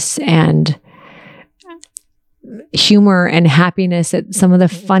thankfulness and humor and happiness at some of the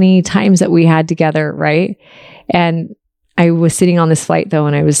funny times that we had together, right? And I was sitting on this flight though,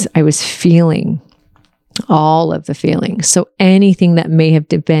 and I was feeling all of the feelings. So anything that may have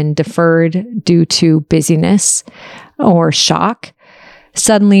been deferred due to busyness or shock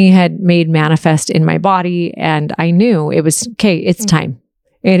suddenly had made manifest in my body. And I knew it was, okay, it's time.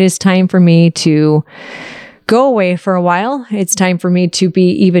 It is time for me to go away for a while. It's time for me to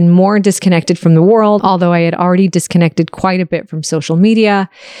be even more disconnected from the world. Although I had already disconnected quite a bit from social media,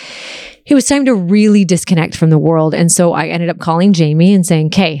 it was time to really disconnect from the world. And so I ended up calling Jamie and saying,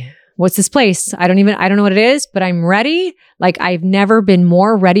 "Okay, what's this place? I don't know what it is, but I'm ready. Like I've never been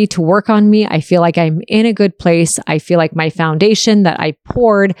more ready to work on me. I feel like I'm in a good place. I feel like my foundation that I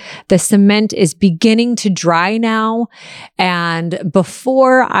poured, the cement is beginning to dry now. And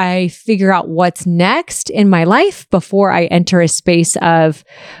before I figure out what's next in my life, before I enter a space of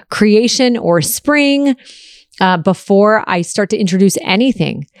creation or spring, before I start to introduce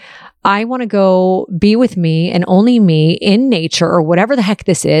anything, I want to go be with me and only me in nature or whatever the heck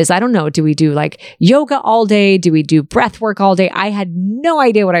this is. I don't know. Do we do like yoga all day? Do we do breath work all day? I had no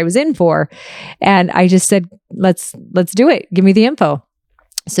idea what I was in for. And I just said, let's do it. Give me the info.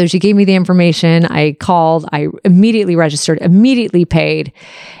 So she gave me the information. I called, I immediately registered, immediately paid.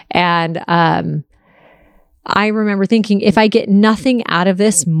 And, I remember thinking, if I get nothing out of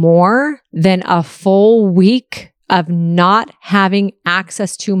this more than a full week of not having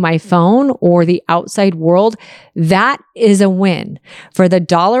access to my phone or the outside world, that is a win. For the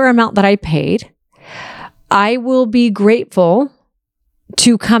dollar amount that I paid, I will be grateful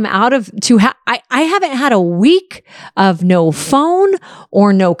to come out of, I haven't had a week of no phone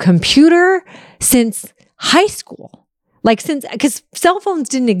or no computer since high school. Because cell phones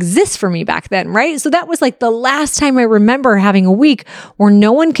didn't exist for me back then, right? So that was like the last time I remember having a week where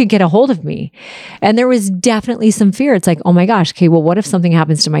no one could get a hold of me. And there was definitely some fear. It's like, oh my gosh, okay, well, what if something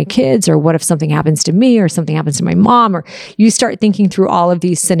happens to my kids, or what if something happens to me, or something happens to my mom? Or you start thinking through all of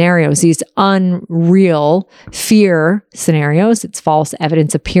these scenarios, these unreal fear scenarios. It's false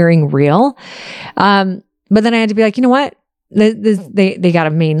evidence appearing real. But then I had to be like, you know what? They got a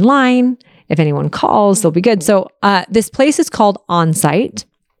main line. If anyone calls, they'll be good. So this place is called Onsite.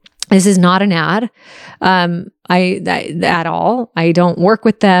 This is not an ad at all. I don't work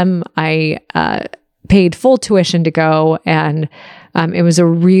with them. I paid full tuition to go, and it was a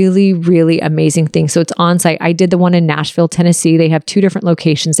really, really amazing thing. So it's Onsite. I did the one in Nashville, Tennessee. They have 2 different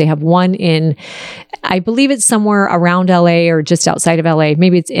locations. They have one in, I believe it's somewhere around LA or just outside of LA.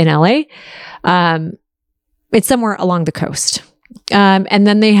 Maybe it's in LA. It's somewhere along the coast. And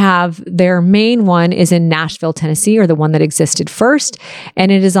then they have their main one is in Nashville, Tennessee, or the one that existed first. And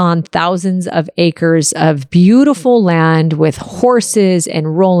it is on thousands of acres of beautiful land with horses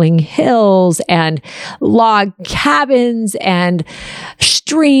and rolling hills and log cabins and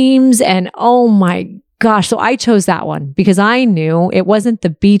streams. And oh my gosh. So I chose that one because I knew it wasn't the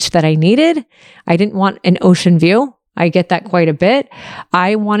beach that I needed. I didn't want an ocean view. I get that quite a bit.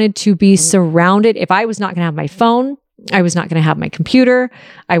 I wanted to be surrounded. If I was not going to have my phone, I was not going to have my computer.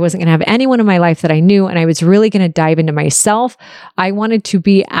 I wasn't going to have anyone in my life that I knew. And I was really going to dive into myself. I wanted to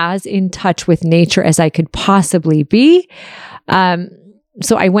be as in touch with nature as I could possibly be.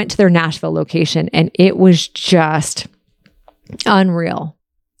 So I went to their Nashville location, and it was just unreal,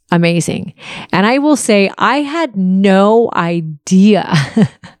 amazing. And I will say, I had no idea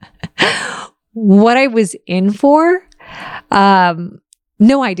what I was in for.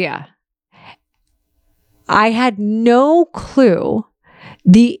 No idea. I had no clue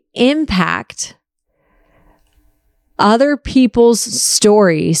the impact other people's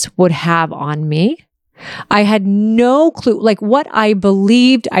stories would have on me. I had no clue, like what I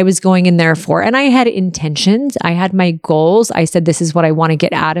believed I was going in there for. And I had intentions. I had my goals. I said, this is what I want to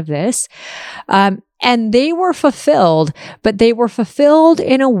get out of this. And they were fulfilled, but they were fulfilled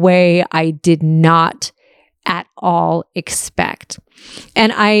in a way I did not at all expect.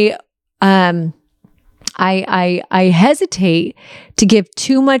 And I hesitate to give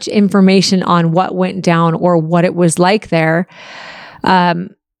too much information on what went down or what it was like there.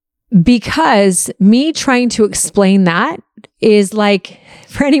 Because me trying to explain that is like,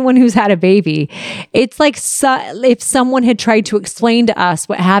 for anyone who's had a baby, it's like if someone had tried to explain to us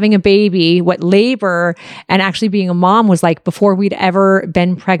what having a baby, what labor and actually being a mom was like before we'd ever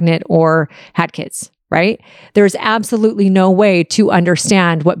been pregnant or had kids. Right? There's absolutely no way to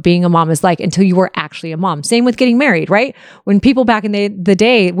understand what being a mom is like until you were actually a mom. Same with getting married, right? When people back in the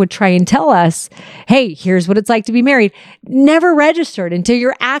day would try and tell us, hey, here's what it's like to be married, never registered until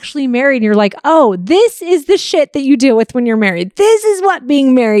you're actually married. And you're like, oh, this is the shit that you deal with when you're married. This is what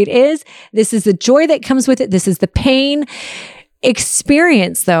being married is. This is the joy that comes with it. This is the pain.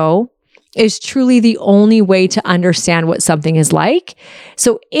 Experience, though, is truly the only way to understand what something is like.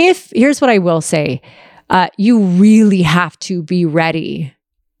 So here's what I will say, you really have to be ready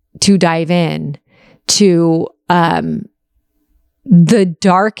to dive in to the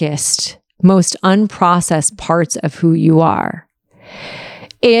darkest, most unprocessed parts of who you are.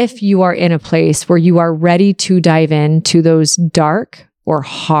 If you are in a place where you are ready to dive into those dark or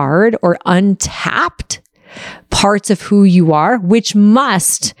hard or untapped parts of who you are, which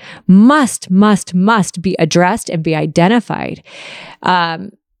must be addressed and be identified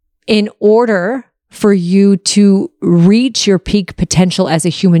in order for you to reach your peak potential as a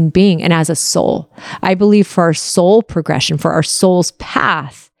human being and as a soul. I believe for our soul progression, for our soul's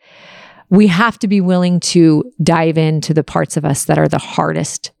path, we have to be willing to dive into the parts of us that are the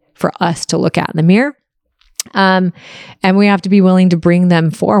hardest for us to look at in the mirror. And we have to be willing to bring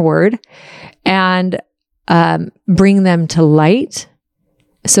them forward and bring them to light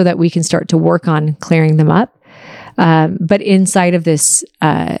so that we can start to work on clearing them up. But inside of this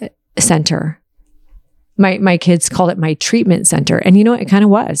center, my kids called it my treatment center. And you know, it kind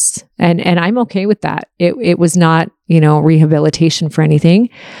of was. And I'm okay with that. It was not, rehabilitation for anything,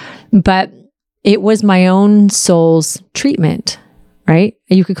 but it was my own soul's treatment, right?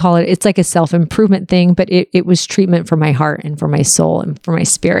 You could call it's like a self-improvement thing, but it was treatment for my heart and for my soul and for my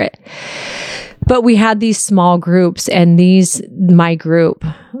spirit. But we had these small groups, and my group,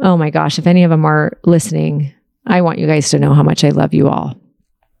 oh my gosh, if any of them are listening, I want you guys to know how much I love you all.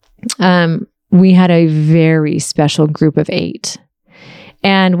 We had a very special group of 8.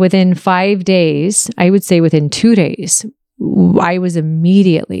 And within 5 days, I would say within 2 days, I was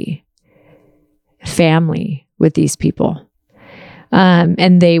immediately family with these people.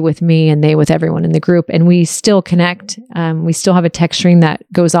 And they with me and they with everyone in the group. And we still connect. We still have a text stream that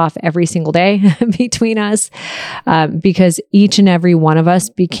goes off every single day between us because each and every one of us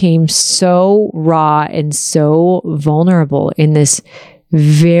became so raw and so vulnerable in this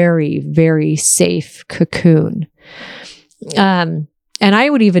very, very safe cocoon. And I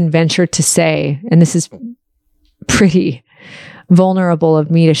would even venture to say, and this is pretty vulnerable of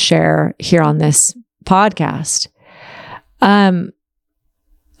me to share here on this podcast,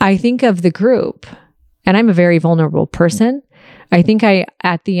 I think of the group, and I'm a very vulnerable person. I think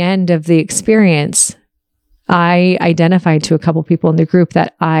at the end of the experience, I identified to a couple people in the group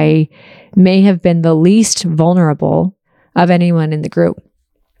that I may have been the least vulnerable of anyone in the group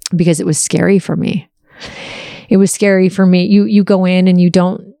because it was scary for me. It was scary for me. You go in and you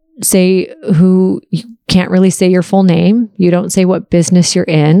don't say you can't really say your full name. You don't say what business you're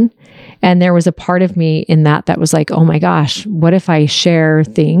in. And there was a part of me in that was like, oh my gosh, what if I share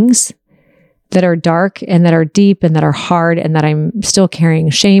things that are dark and that are deep and that are hard and that I'm still carrying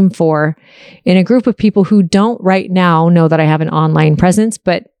shame for in a group of people who don't right now know that I have an online presence,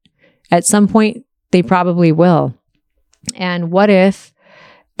 but at some point they probably will. And what if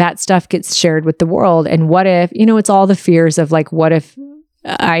that stuff gets shared with the world? And what if, it's all the fears of like, what if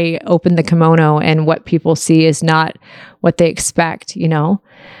I open the kimono and what people see is not what they expect,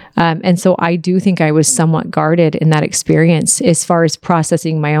 And so I do think I was somewhat guarded in that experience as far as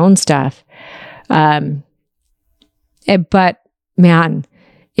processing my own stuff. But man,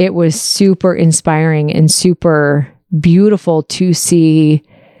 it was super inspiring and super beautiful to see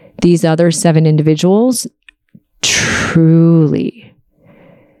these other 7 individuals truly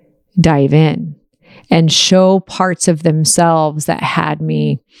dive in and show parts of themselves that had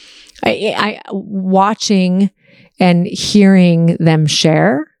me I watching and hearing them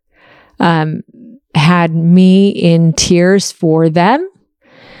share had me in tears for them,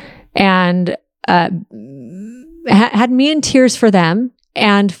 and had me in tears for them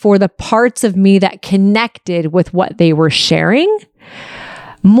and for the parts of me that connected with what they were sharing,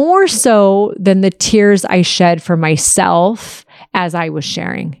 more so than the tears I shed for myself as I was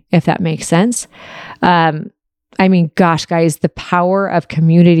sharing, if that makes sense. Gosh, guys, the power of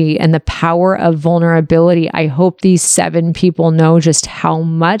community and the power of vulnerability. I hope these 7 people know just how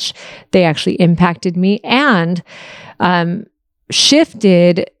much they actually impacted me and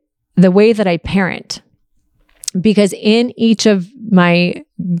shifted the way that I parent. Because in each of my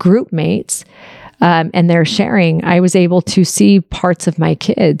group mates and their sharing, I was able to see parts of my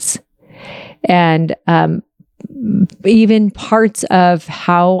kids and even parts of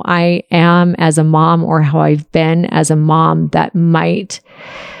how I am as a mom or how I've been as a mom that might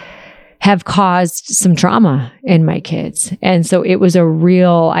have caused some trauma in my kids. And so it was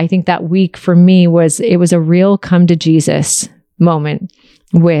I think that week for me was a real come to Jesus moment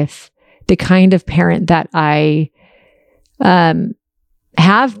with the kind of parent that I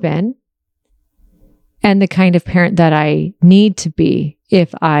have been and the kind of parent that I need to be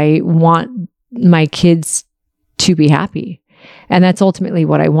if I want my kids to be happy. And that's ultimately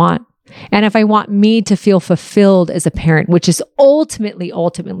what I want. And if I want me to feel fulfilled as a parent, which is ultimately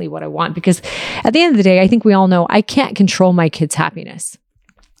what I want, because at the end of the day, I think we all know I can't control my kids' happiness.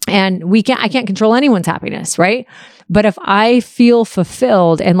 And I can't control anyone's happiness, right? But if I feel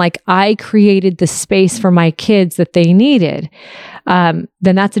fulfilled and like I created the space for my kids that they needed, then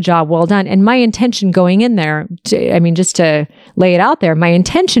that's a job well done. And my intention going in there, just to lay it out there, my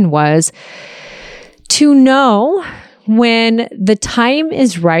intention was to know when the time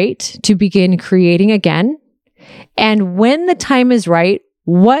is right to begin creating again, and when the time is right,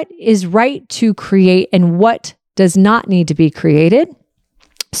 what is right to create and what does not need to be created,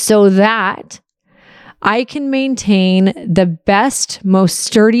 so that I can maintain the best, most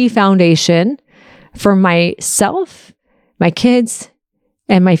sturdy foundation for myself, my kids,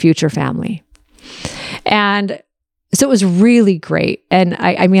 and my future family. And so it was really great. And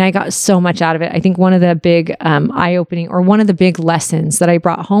I got so much out of it. I think one of the big eye-opening, or one of the big lessons that I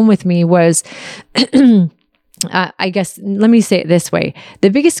brought home with me was, I guess, let me say it this way. The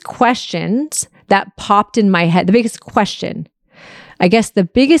biggest questions that popped in my head, the biggest question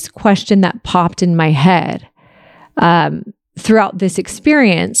that popped in my head throughout this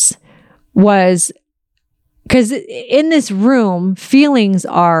experience was, because in this room, feelings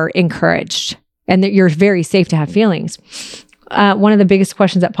are encouraged and that you're very safe to have feelings. One of the biggest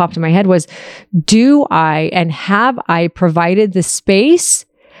questions that popped in my head was, do I and have I provided the space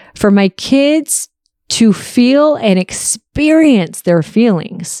for my kids to feel and experience their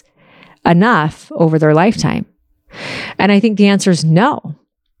feelings enough over their lifetime? And I think the answer is no,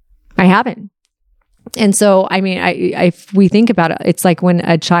 I haven't. And so, if we think about it, it's like when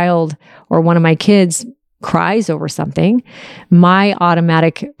a child or one of my kids cries over something, my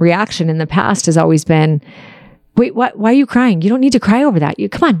automatic reaction in the past has always been, wait, what? Why are you crying? You don't need to cry over that.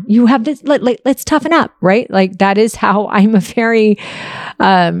 Come on, you have this, let's toughen up, right? Like that is how I'm a very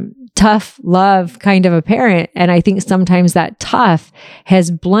tough love kind of a parent. And I think sometimes that tough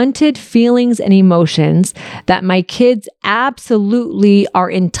has blunted feelings and emotions that my kids absolutely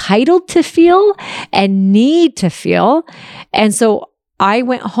are entitled to feel and need to feel. And so I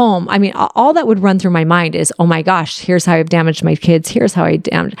went home. All that would run through my mind is, oh my gosh, here's how I've damaged my kids. Here's how I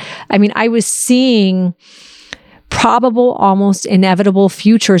damaged. I was seeing probable, almost inevitable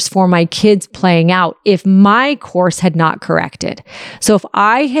futures for my kids playing out if my course had not corrected. So if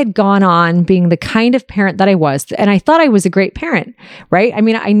I had gone on being the kind of parent that I was, and I thought I was a great parent, right?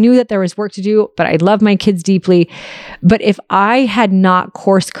 I knew that there was work to do, but I love my kids deeply. But if I had not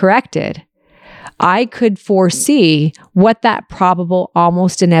course corrected, I could foresee what that probable,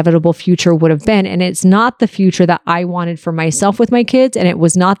 almost inevitable future would have been. And it's not the future that I wanted for myself with my kids. And it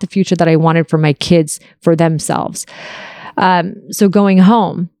was not the future that I wanted for my kids for themselves. So going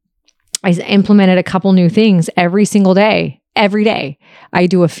home, I implemented a couple new things every single day. Every day, I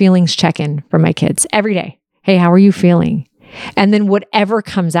do a feelings check-in for my kids every day. Hey, how are you feeling? And then whatever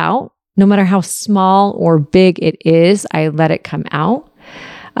comes out, no matter how small or big it is, I let it come out.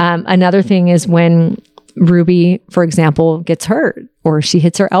 Another thing is when Ruby, for example, gets hurt or she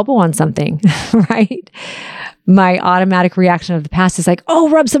hits her elbow on something, right? My automatic reaction of the past is like, oh,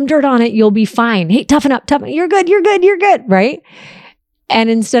 rub some dirt on it. You'll be fine. Hey, toughen up. You're good. You're good. You're good. Right? And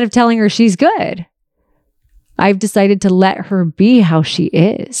instead of telling her she's good, I've decided to let her be how she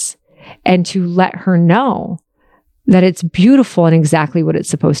is and to let her know that it's beautiful and exactly what it's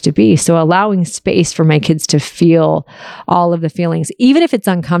supposed to be. So allowing space for my kids to feel all of the feelings, even if it's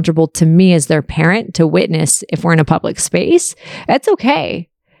uncomfortable to me as their parent to witness if we're in a public space, that's okay.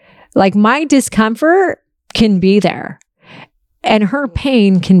 Like my discomfort can be there and her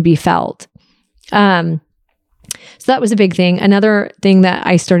pain can be felt. So that was a big thing. Another thing that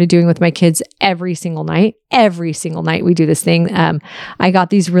I started doing with my kids every single night we do this thing. I got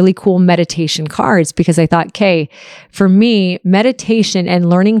these really cool meditation cards because I thought, okay, for me, meditation and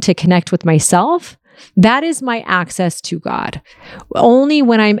learning to connect with myself, that is my access to God. Only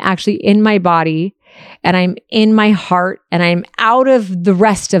when I'm actually in my body and I'm in my heart and I'm out of the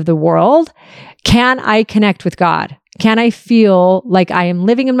rest of the world, can I connect with God? Can I feel like I am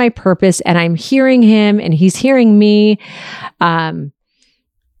living in my purpose and I'm hearing him and he's hearing me? I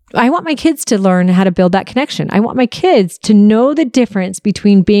want my kids to learn how to build that connection. I want my kids to know the difference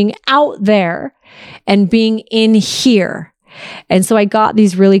between being out there and being in here. And so I got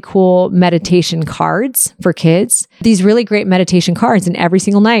these really cool meditation cards for kids, these really great meditation cards. And every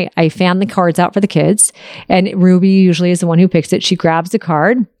single night I fan the cards out for the kids. And Ruby usually is the one who picks it. She grabs the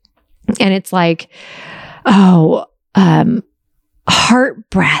card and it's like, heart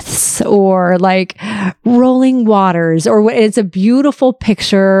breaths or like rolling waters, or it's a beautiful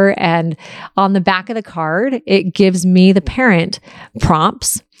picture. And on the back of the card, it gives me, the parent,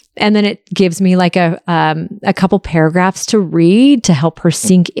 prompts. And then it gives me like a couple paragraphs to read to help her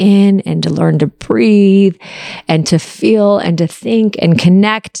sink in and to learn to breathe and to feel and to think and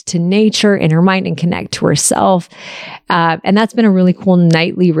connect to nature in her mind and connect to herself. And that's been a really cool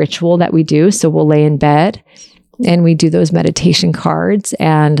nightly ritual that we do. So we'll lay in bed and we do those meditation cards,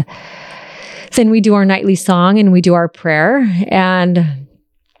 and then we do our nightly song and we do our prayer. And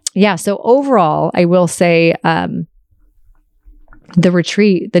yeah, so overall, I will say the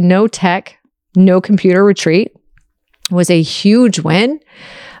retreat, the no tech, no computer retreat was a huge win.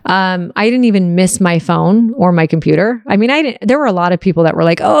 I didn't even miss my phone or my computer. I mean, there were a lot of people that were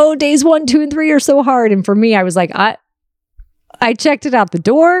like, oh, days 1, 2, and 3 are so hard. And for me, I was like, I checked it out the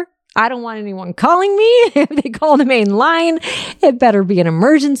door. I don't want anyone calling me. If they call the main line, it better be an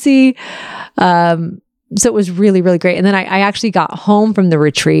emergency. So it was really, really great. And then I actually got home from the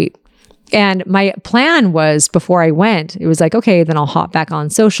retreat, and my plan was, before I went, it was like, okay, then I'll hop back on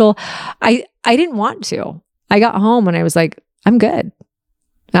social. I didn't want to. I got home and I was like, I'm good.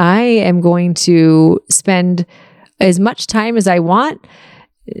 I am going to spend as much time as I want,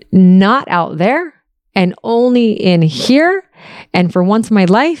 not out there and only in here. And for once in my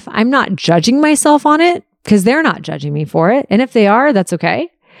life, I'm not judging myself on it because they're not judging me for it. And if they are, that's okay.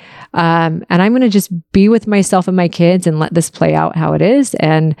 And I'm going to just be with myself and my kids and let this play out how it is.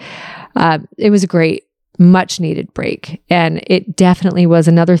 And it was a great, much needed break. And it definitely was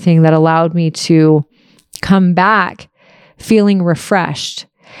another thing that allowed me to come back feeling refreshed.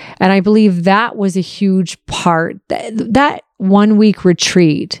 And I believe that was a huge part. That 1 week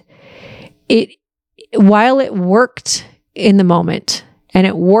retreat, while it worked in the moment and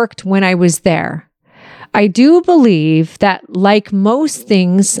it worked when I was there, I do believe that, like most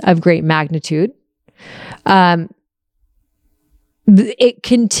things of great magnitude, it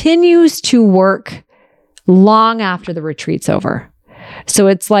continues to work long after the retreat's over. So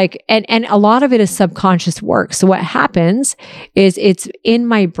it's like, and a lot of it is subconscious work. So what happens is it's in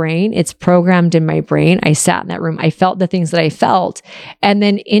my brain, it's programmed in my brain. I sat in that room, I felt the things that I felt, and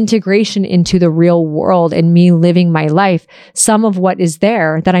then integration into the real world and me living my life. Some of what is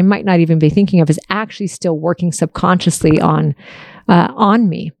there that I might not even be thinking of is actually still working subconsciously on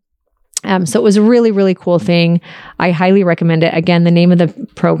me. So it was a really, really cool thing. I highly recommend it. Again, the name of the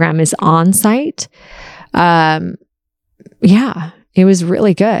program is On-Site. Yeah. It was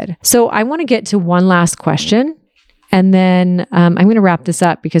really good. So I want to get to one last question, and then I'm going to wrap this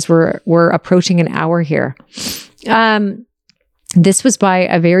up because we're approaching an hour here. This was by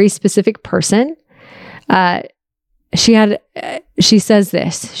a very specific person. She says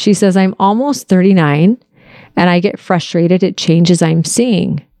this. She says, I'm almost 39 and I get frustrated at changes I'm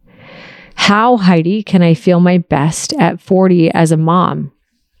seeing. How, Heidi, can I feel my best at 40 as a mom?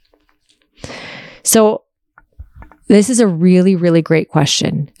 So This is a really, really great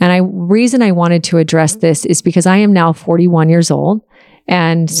question. And reason I wanted to address this is because I am now 41 years old,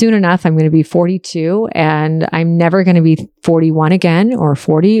 and soon enough, I'm going to be 42, and I'm never going to be 41 again, or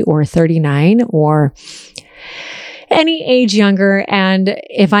 40, or 39, or any age younger. And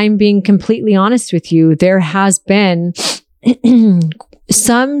if I'm being completely honest with you, there has been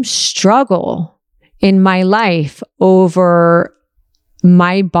some struggle in my life over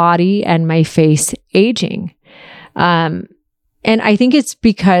my body and my face aging. And I think it's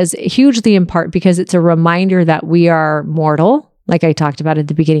hugely in part because it's a reminder that we are mortal, like I talked about at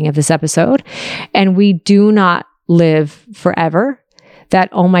the beginning of this episode, and we do not live forever. That,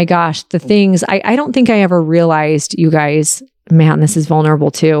 oh my gosh, the things, I don't think I ever realized, you guys, man, this is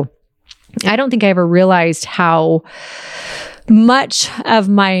vulnerable too. I don't think I ever realized how much of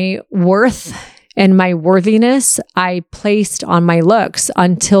my worth and my worthiness I placed on my looks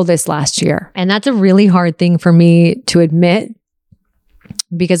until this last year. And that's a really hard thing for me to admit,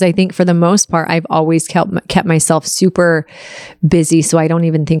 because I think for the most part, I've always kept myself super busy. So I don't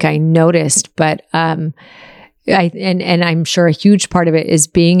even think I noticed, but, and I'm sure a huge part of it is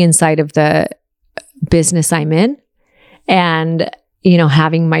being inside of the business I'm in and,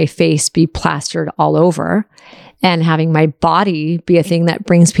 having my face be plastered all over and having my body be a thing that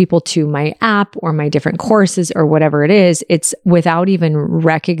brings people to my app or my different courses or whatever it is. It's without even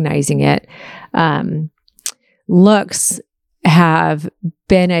recognizing it. Looks have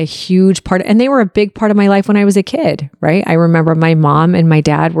been a huge part, and they were a big part of my life when I was a kid, right? I remember my mom and my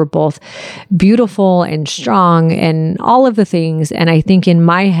dad were both beautiful and strong and all of the things. And I think in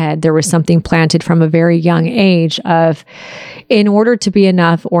my head, there was something planted from a very young age of, in order to be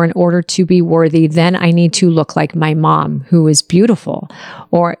enough or in order to be worthy, then I need to look like my mom, who is beautiful.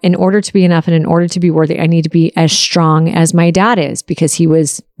 Or in order to be enough and in order to be worthy, I need to be as strong as my dad is, because he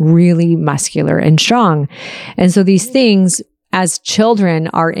was really muscular and strong. And so these things as children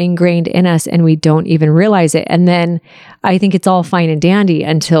are ingrained in us and we don't even realize it. And then I think it's all fine and dandy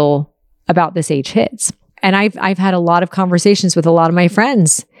until about this age hits. And I've had a lot of conversations with a lot of my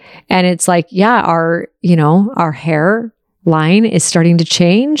friends, and it's like, yeah, our hair line is starting to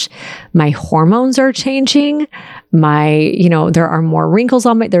change. My hormones are changing. There are more wrinkles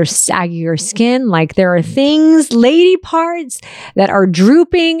on there's saggier skin. Like, there are things, lady parts, that are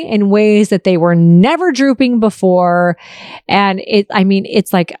drooping in ways that they were never drooping before. And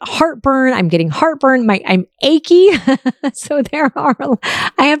it's like heartburn. I'm getting heartburn. I'm achy. So I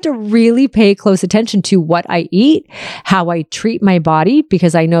have to really pay close attention to what I eat, how I treat my body,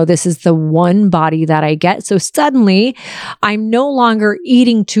 because I know this is the one body that I get. So suddenly I'm no longer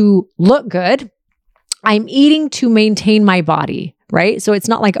eating to look good. I'm eating to maintain my body, right? So it's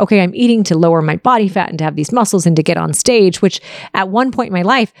not like, okay, I'm eating to lower my body fat and to have these muscles and to get on stage, which at one point in my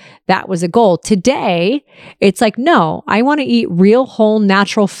life, that was a goal. Today, it's like, no, I want to eat real, whole,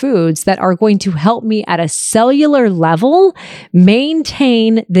 natural foods that are going to help me at a cellular level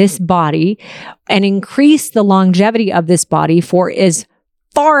maintain this body and increase the longevity of this body for as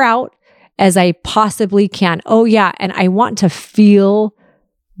far out as I possibly can. Oh yeah, and I want to feel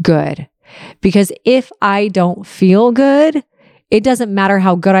good. Because if I don't feel good, it doesn't matter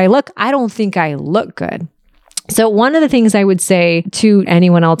how good I look. I don't think I look good. So one of the things I would say to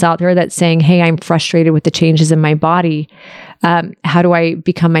anyone else out there that's saying, hey, I'm frustrated with the changes in my body. How do I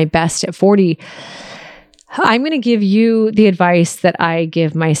become my best at 40? I'm going to give you the advice that I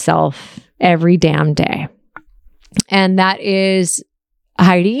give myself every damn day. And that is,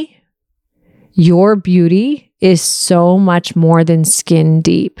 Heidi, your beauty is so much more than skin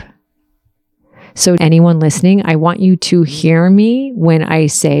deep. So anyone listening, I want you to hear me when I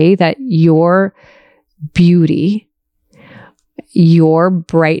say that your beauty, your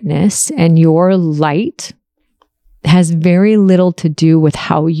brightness, and your light has very little to do with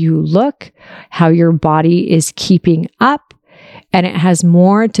how you look, how your body is keeping up, and it has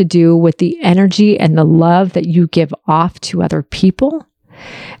more to do with the energy and the love that you give off to other people.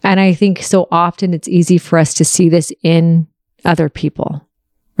 And I think so often it's easy for us to see this in other people.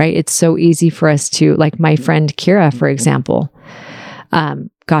 Right? It's so easy for us to, like my friend Kira, for example.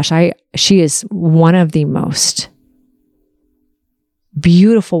 She is one of the most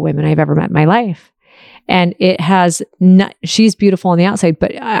beautiful women I've ever met in my life. And she's beautiful on the outside,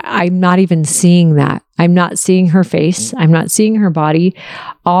 but I'm not even seeing that. I'm not seeing her face. I'm not seeing her body.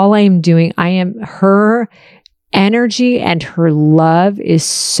 All I'm doing, her energy and her love is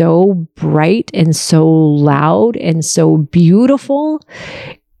so bright and so loud and so beautiful.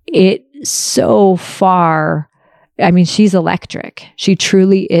 It's so far, she's electric. She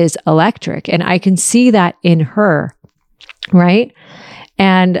truly is electric. And I can see that in her, right?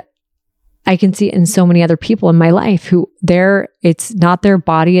 And I can see it in so many other people in my life who it's not their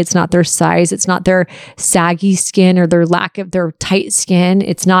body, it's not their size, it's not their saggy skin or their lack of their tight skin,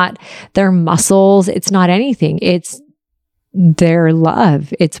 it's not their muscles, it's not anything. It's their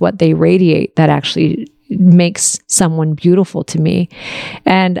love. It's what they radiate that actually makes someone beautiful to me.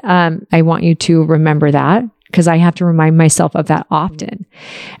 And I want you to remember that, because I have to remind myself of that often.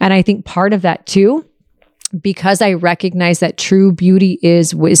 And I think part of that too, because I recognize that true beauty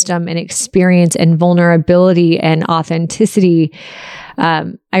is wisdom and experience and vulnerability and authenticity,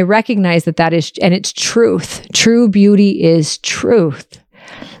 I recognize that is, and it's truth. True beauty is truth.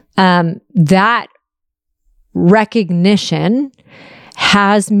 That recognition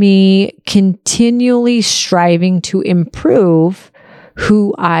has me continually striving to improve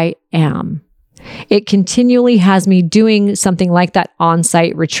who I am. It continually has me doing something like that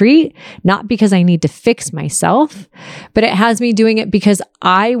on-site retreat, not because I need to fix myself, but it has me doing it because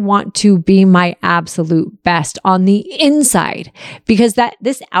I want to be my absolute best on the inside. Because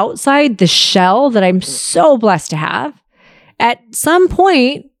this outside, the shell that I'm so blessed to have, at some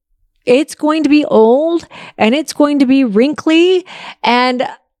point, it's going to be old and it's going to be wrinkly. And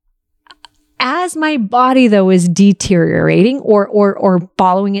as my body, though, is deteriorating or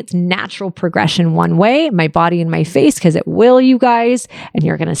following its natural progression one way, my body and my face, because it will, you guys, and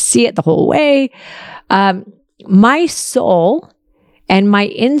you're going to see it the whole way, my soul and my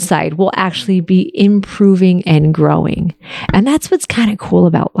inside will actually be improving and growing. And that's what's kind of cool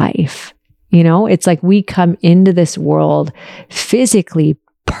about life. You know, it's like we come into this world physically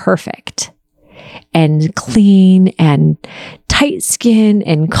perfect and clean and tight skin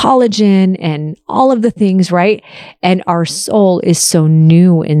and collagen and all of the things, right? And our soul is so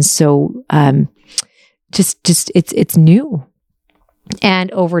new and so it's new.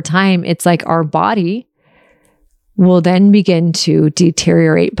 And over time, it's like our body will then begin to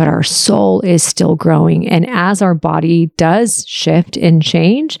deteriorate, but our soul is still growing. And as our body does shift and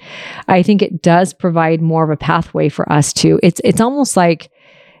change, I think it does provide more of a pathway for us to, it's almost like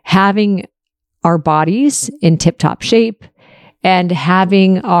having our bodies in tip-top shape and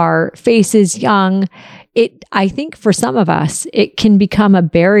having our faces young. I think for some of us, it can become a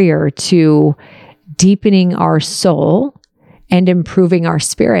barrier to deepening our soul and improving our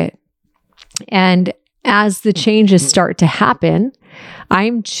spirit. And as the changes start to happen,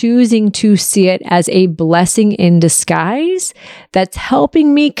 I'm choosing to see it as a blessing in disguise that's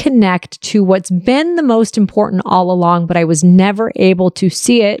helping me connect to what's been the most important all along, but I was never able to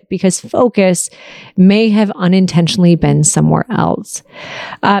see it because focus may have unintentionally been somewhere else.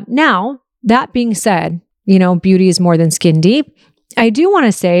 Now, that being said, you know, beauty is more than skin deep. I do want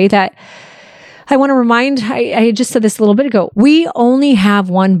to say that I want to remind, I just said this a little bit ago, we only have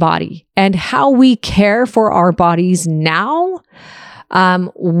one body, and how we care for our bodies now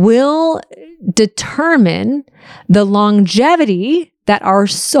will determine the longevity that our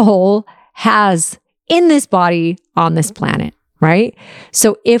soul has in this body on this planet, right?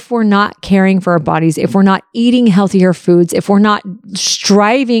 So if we're not caring for our bodies, if we're not eating healthier foods, if we're not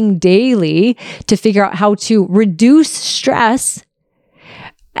striving daily to figure out how to reduce stress,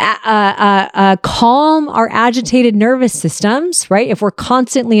 calm our agitated nervous systems, right? If we're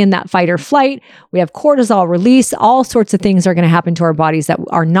constantly in that fight or flight, we have cortisol release, all sorts of things are going to happen to our bodies that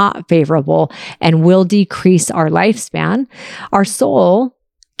are not favorable and will decrease our lifespan. Our soul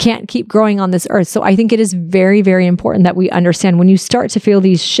can't keep growing on this earth. So I think it is very, very important that we understand when you start to feel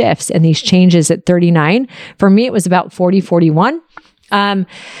these shifts and these changes at 39, for me, it was about 40, 41, that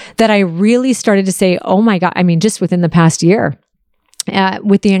I really started to say, oh my God, I mean, just within the past year,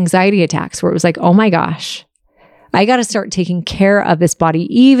 with the anxiety attacks, where it was like, oh my gosh, I got to start taking care of this body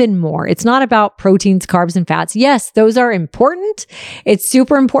even more. It's not about proteins, carbs, and fats. Yes, those are important. It's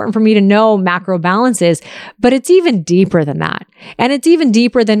super important for me to know macro balances, but it's even deeper than that. And it's even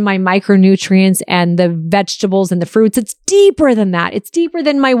deeper than my micronutrients and the vegetables and the fruits. It's deeper than that. It's deeper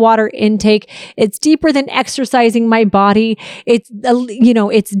than my water intake. It's deeper than exercising my body. It's,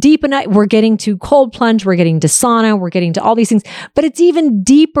 it's deep enough. We're getting to cold plunge. We're getting to sauna. We're getting to all these things, but it's even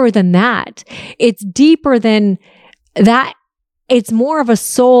deeper than that. It's deeper than that. It's more of a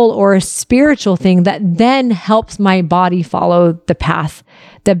soul or a spiritual thing that then helps my body follow the path,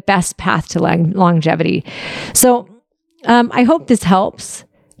 the best path to longevity. So I hope this helps.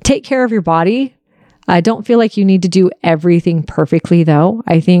 Take care of your body. Don't feel like you need to do everything perfectly, though.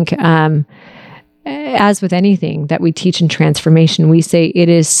 I think as with anything that we teach in transformation, we say it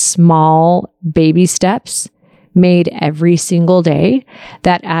is small baby steps made every single day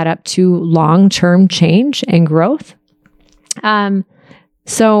that add up to long-term change and growth.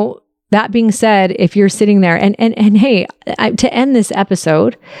 So that being said, if you're sitting there and hey, to end this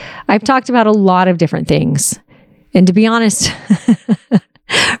episode, I've talked about a lot of different things. And to be honest,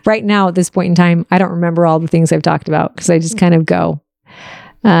 right now at this point in time, I don't remember all the things I've talked about because I just kind of go.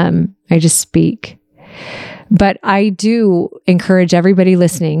 I just speak. But I do encourage everybody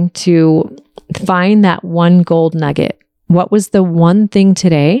listening to find that one gold nugget. What was the one thing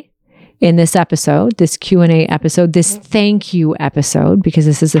today in this episode, this Q&A episode, this thank you episode, because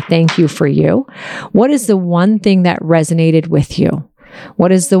this is a thank you for you? What is the one thing that resonated with you?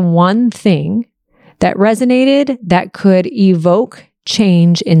 What is the one thing that resonated that could evoke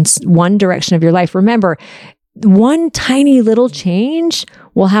change in one direction of your life? Remember, one tiny little change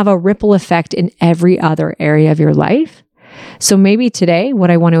will have a ripple effect in every other area of your life. So maybe today, what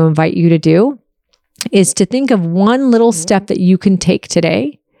I want to invite you to do is to think of one little step that you can take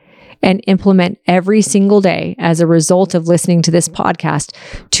today and implement every single day as a result of listening to this podcast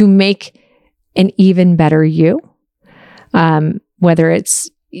to make an even better you. Whether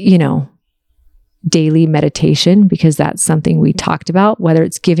it's, daily meditation, because that's something we talked about, whether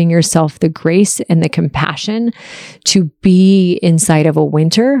it's giving yourself the grace and the compassion to be inside of a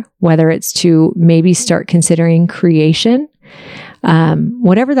winter, whether it's to maybe start considering creation,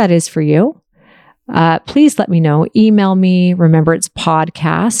 whatever that is for you. Please let me know. Email me. Remember, it's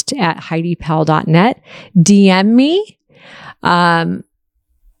podcast@HeidiPal.net. DM me.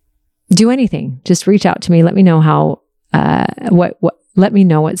 Do anything. Just reach out to me. Let me know how, let me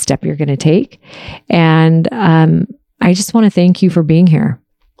know what step you're going to take. And I just want to thank you for being here.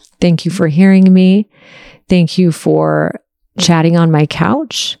 Thank you for hearing me. Thank you for chatting on my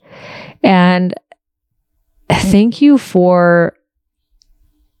couch. And thank you for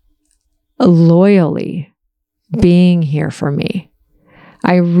loyally being here for me.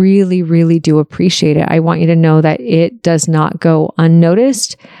 I really, really do appreciate it. I want you to know that it does not go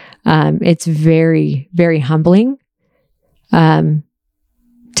unnoticed. It's very, very humbling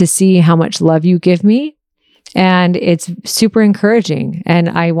to see how much love you give me. And it's super encouraging. And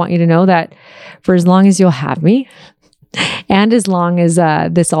I want you to know that for as long as you'll have me, and as long as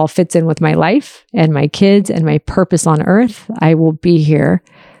this all fits in with my life and my kids and my purpose on earth, I will be here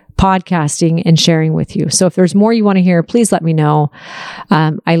podcasting and sharing with you. So if there's more you want to hear, please let me know.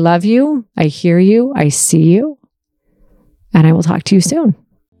 I love you. I hear you. I see you. And I will talk to you soon.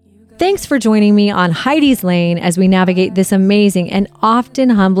 Thanks for joining me on Heidi's Lane as we navigate this amazing and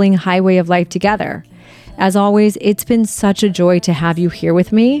often humbling highway of life together. As always, it's been such a joy to have you here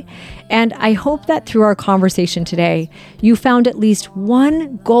with me. And I hope that through our conversation today, you found at least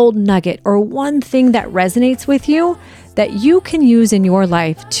one gold nugget or one thing that resonates with you that you can use in your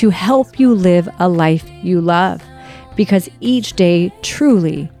life to help you live a life you love. Because each day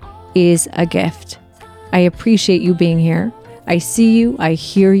truly is a gift. I appreciate you being here. I see you. I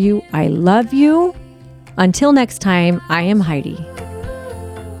hear you. I love you. Until next time, I am Heidi.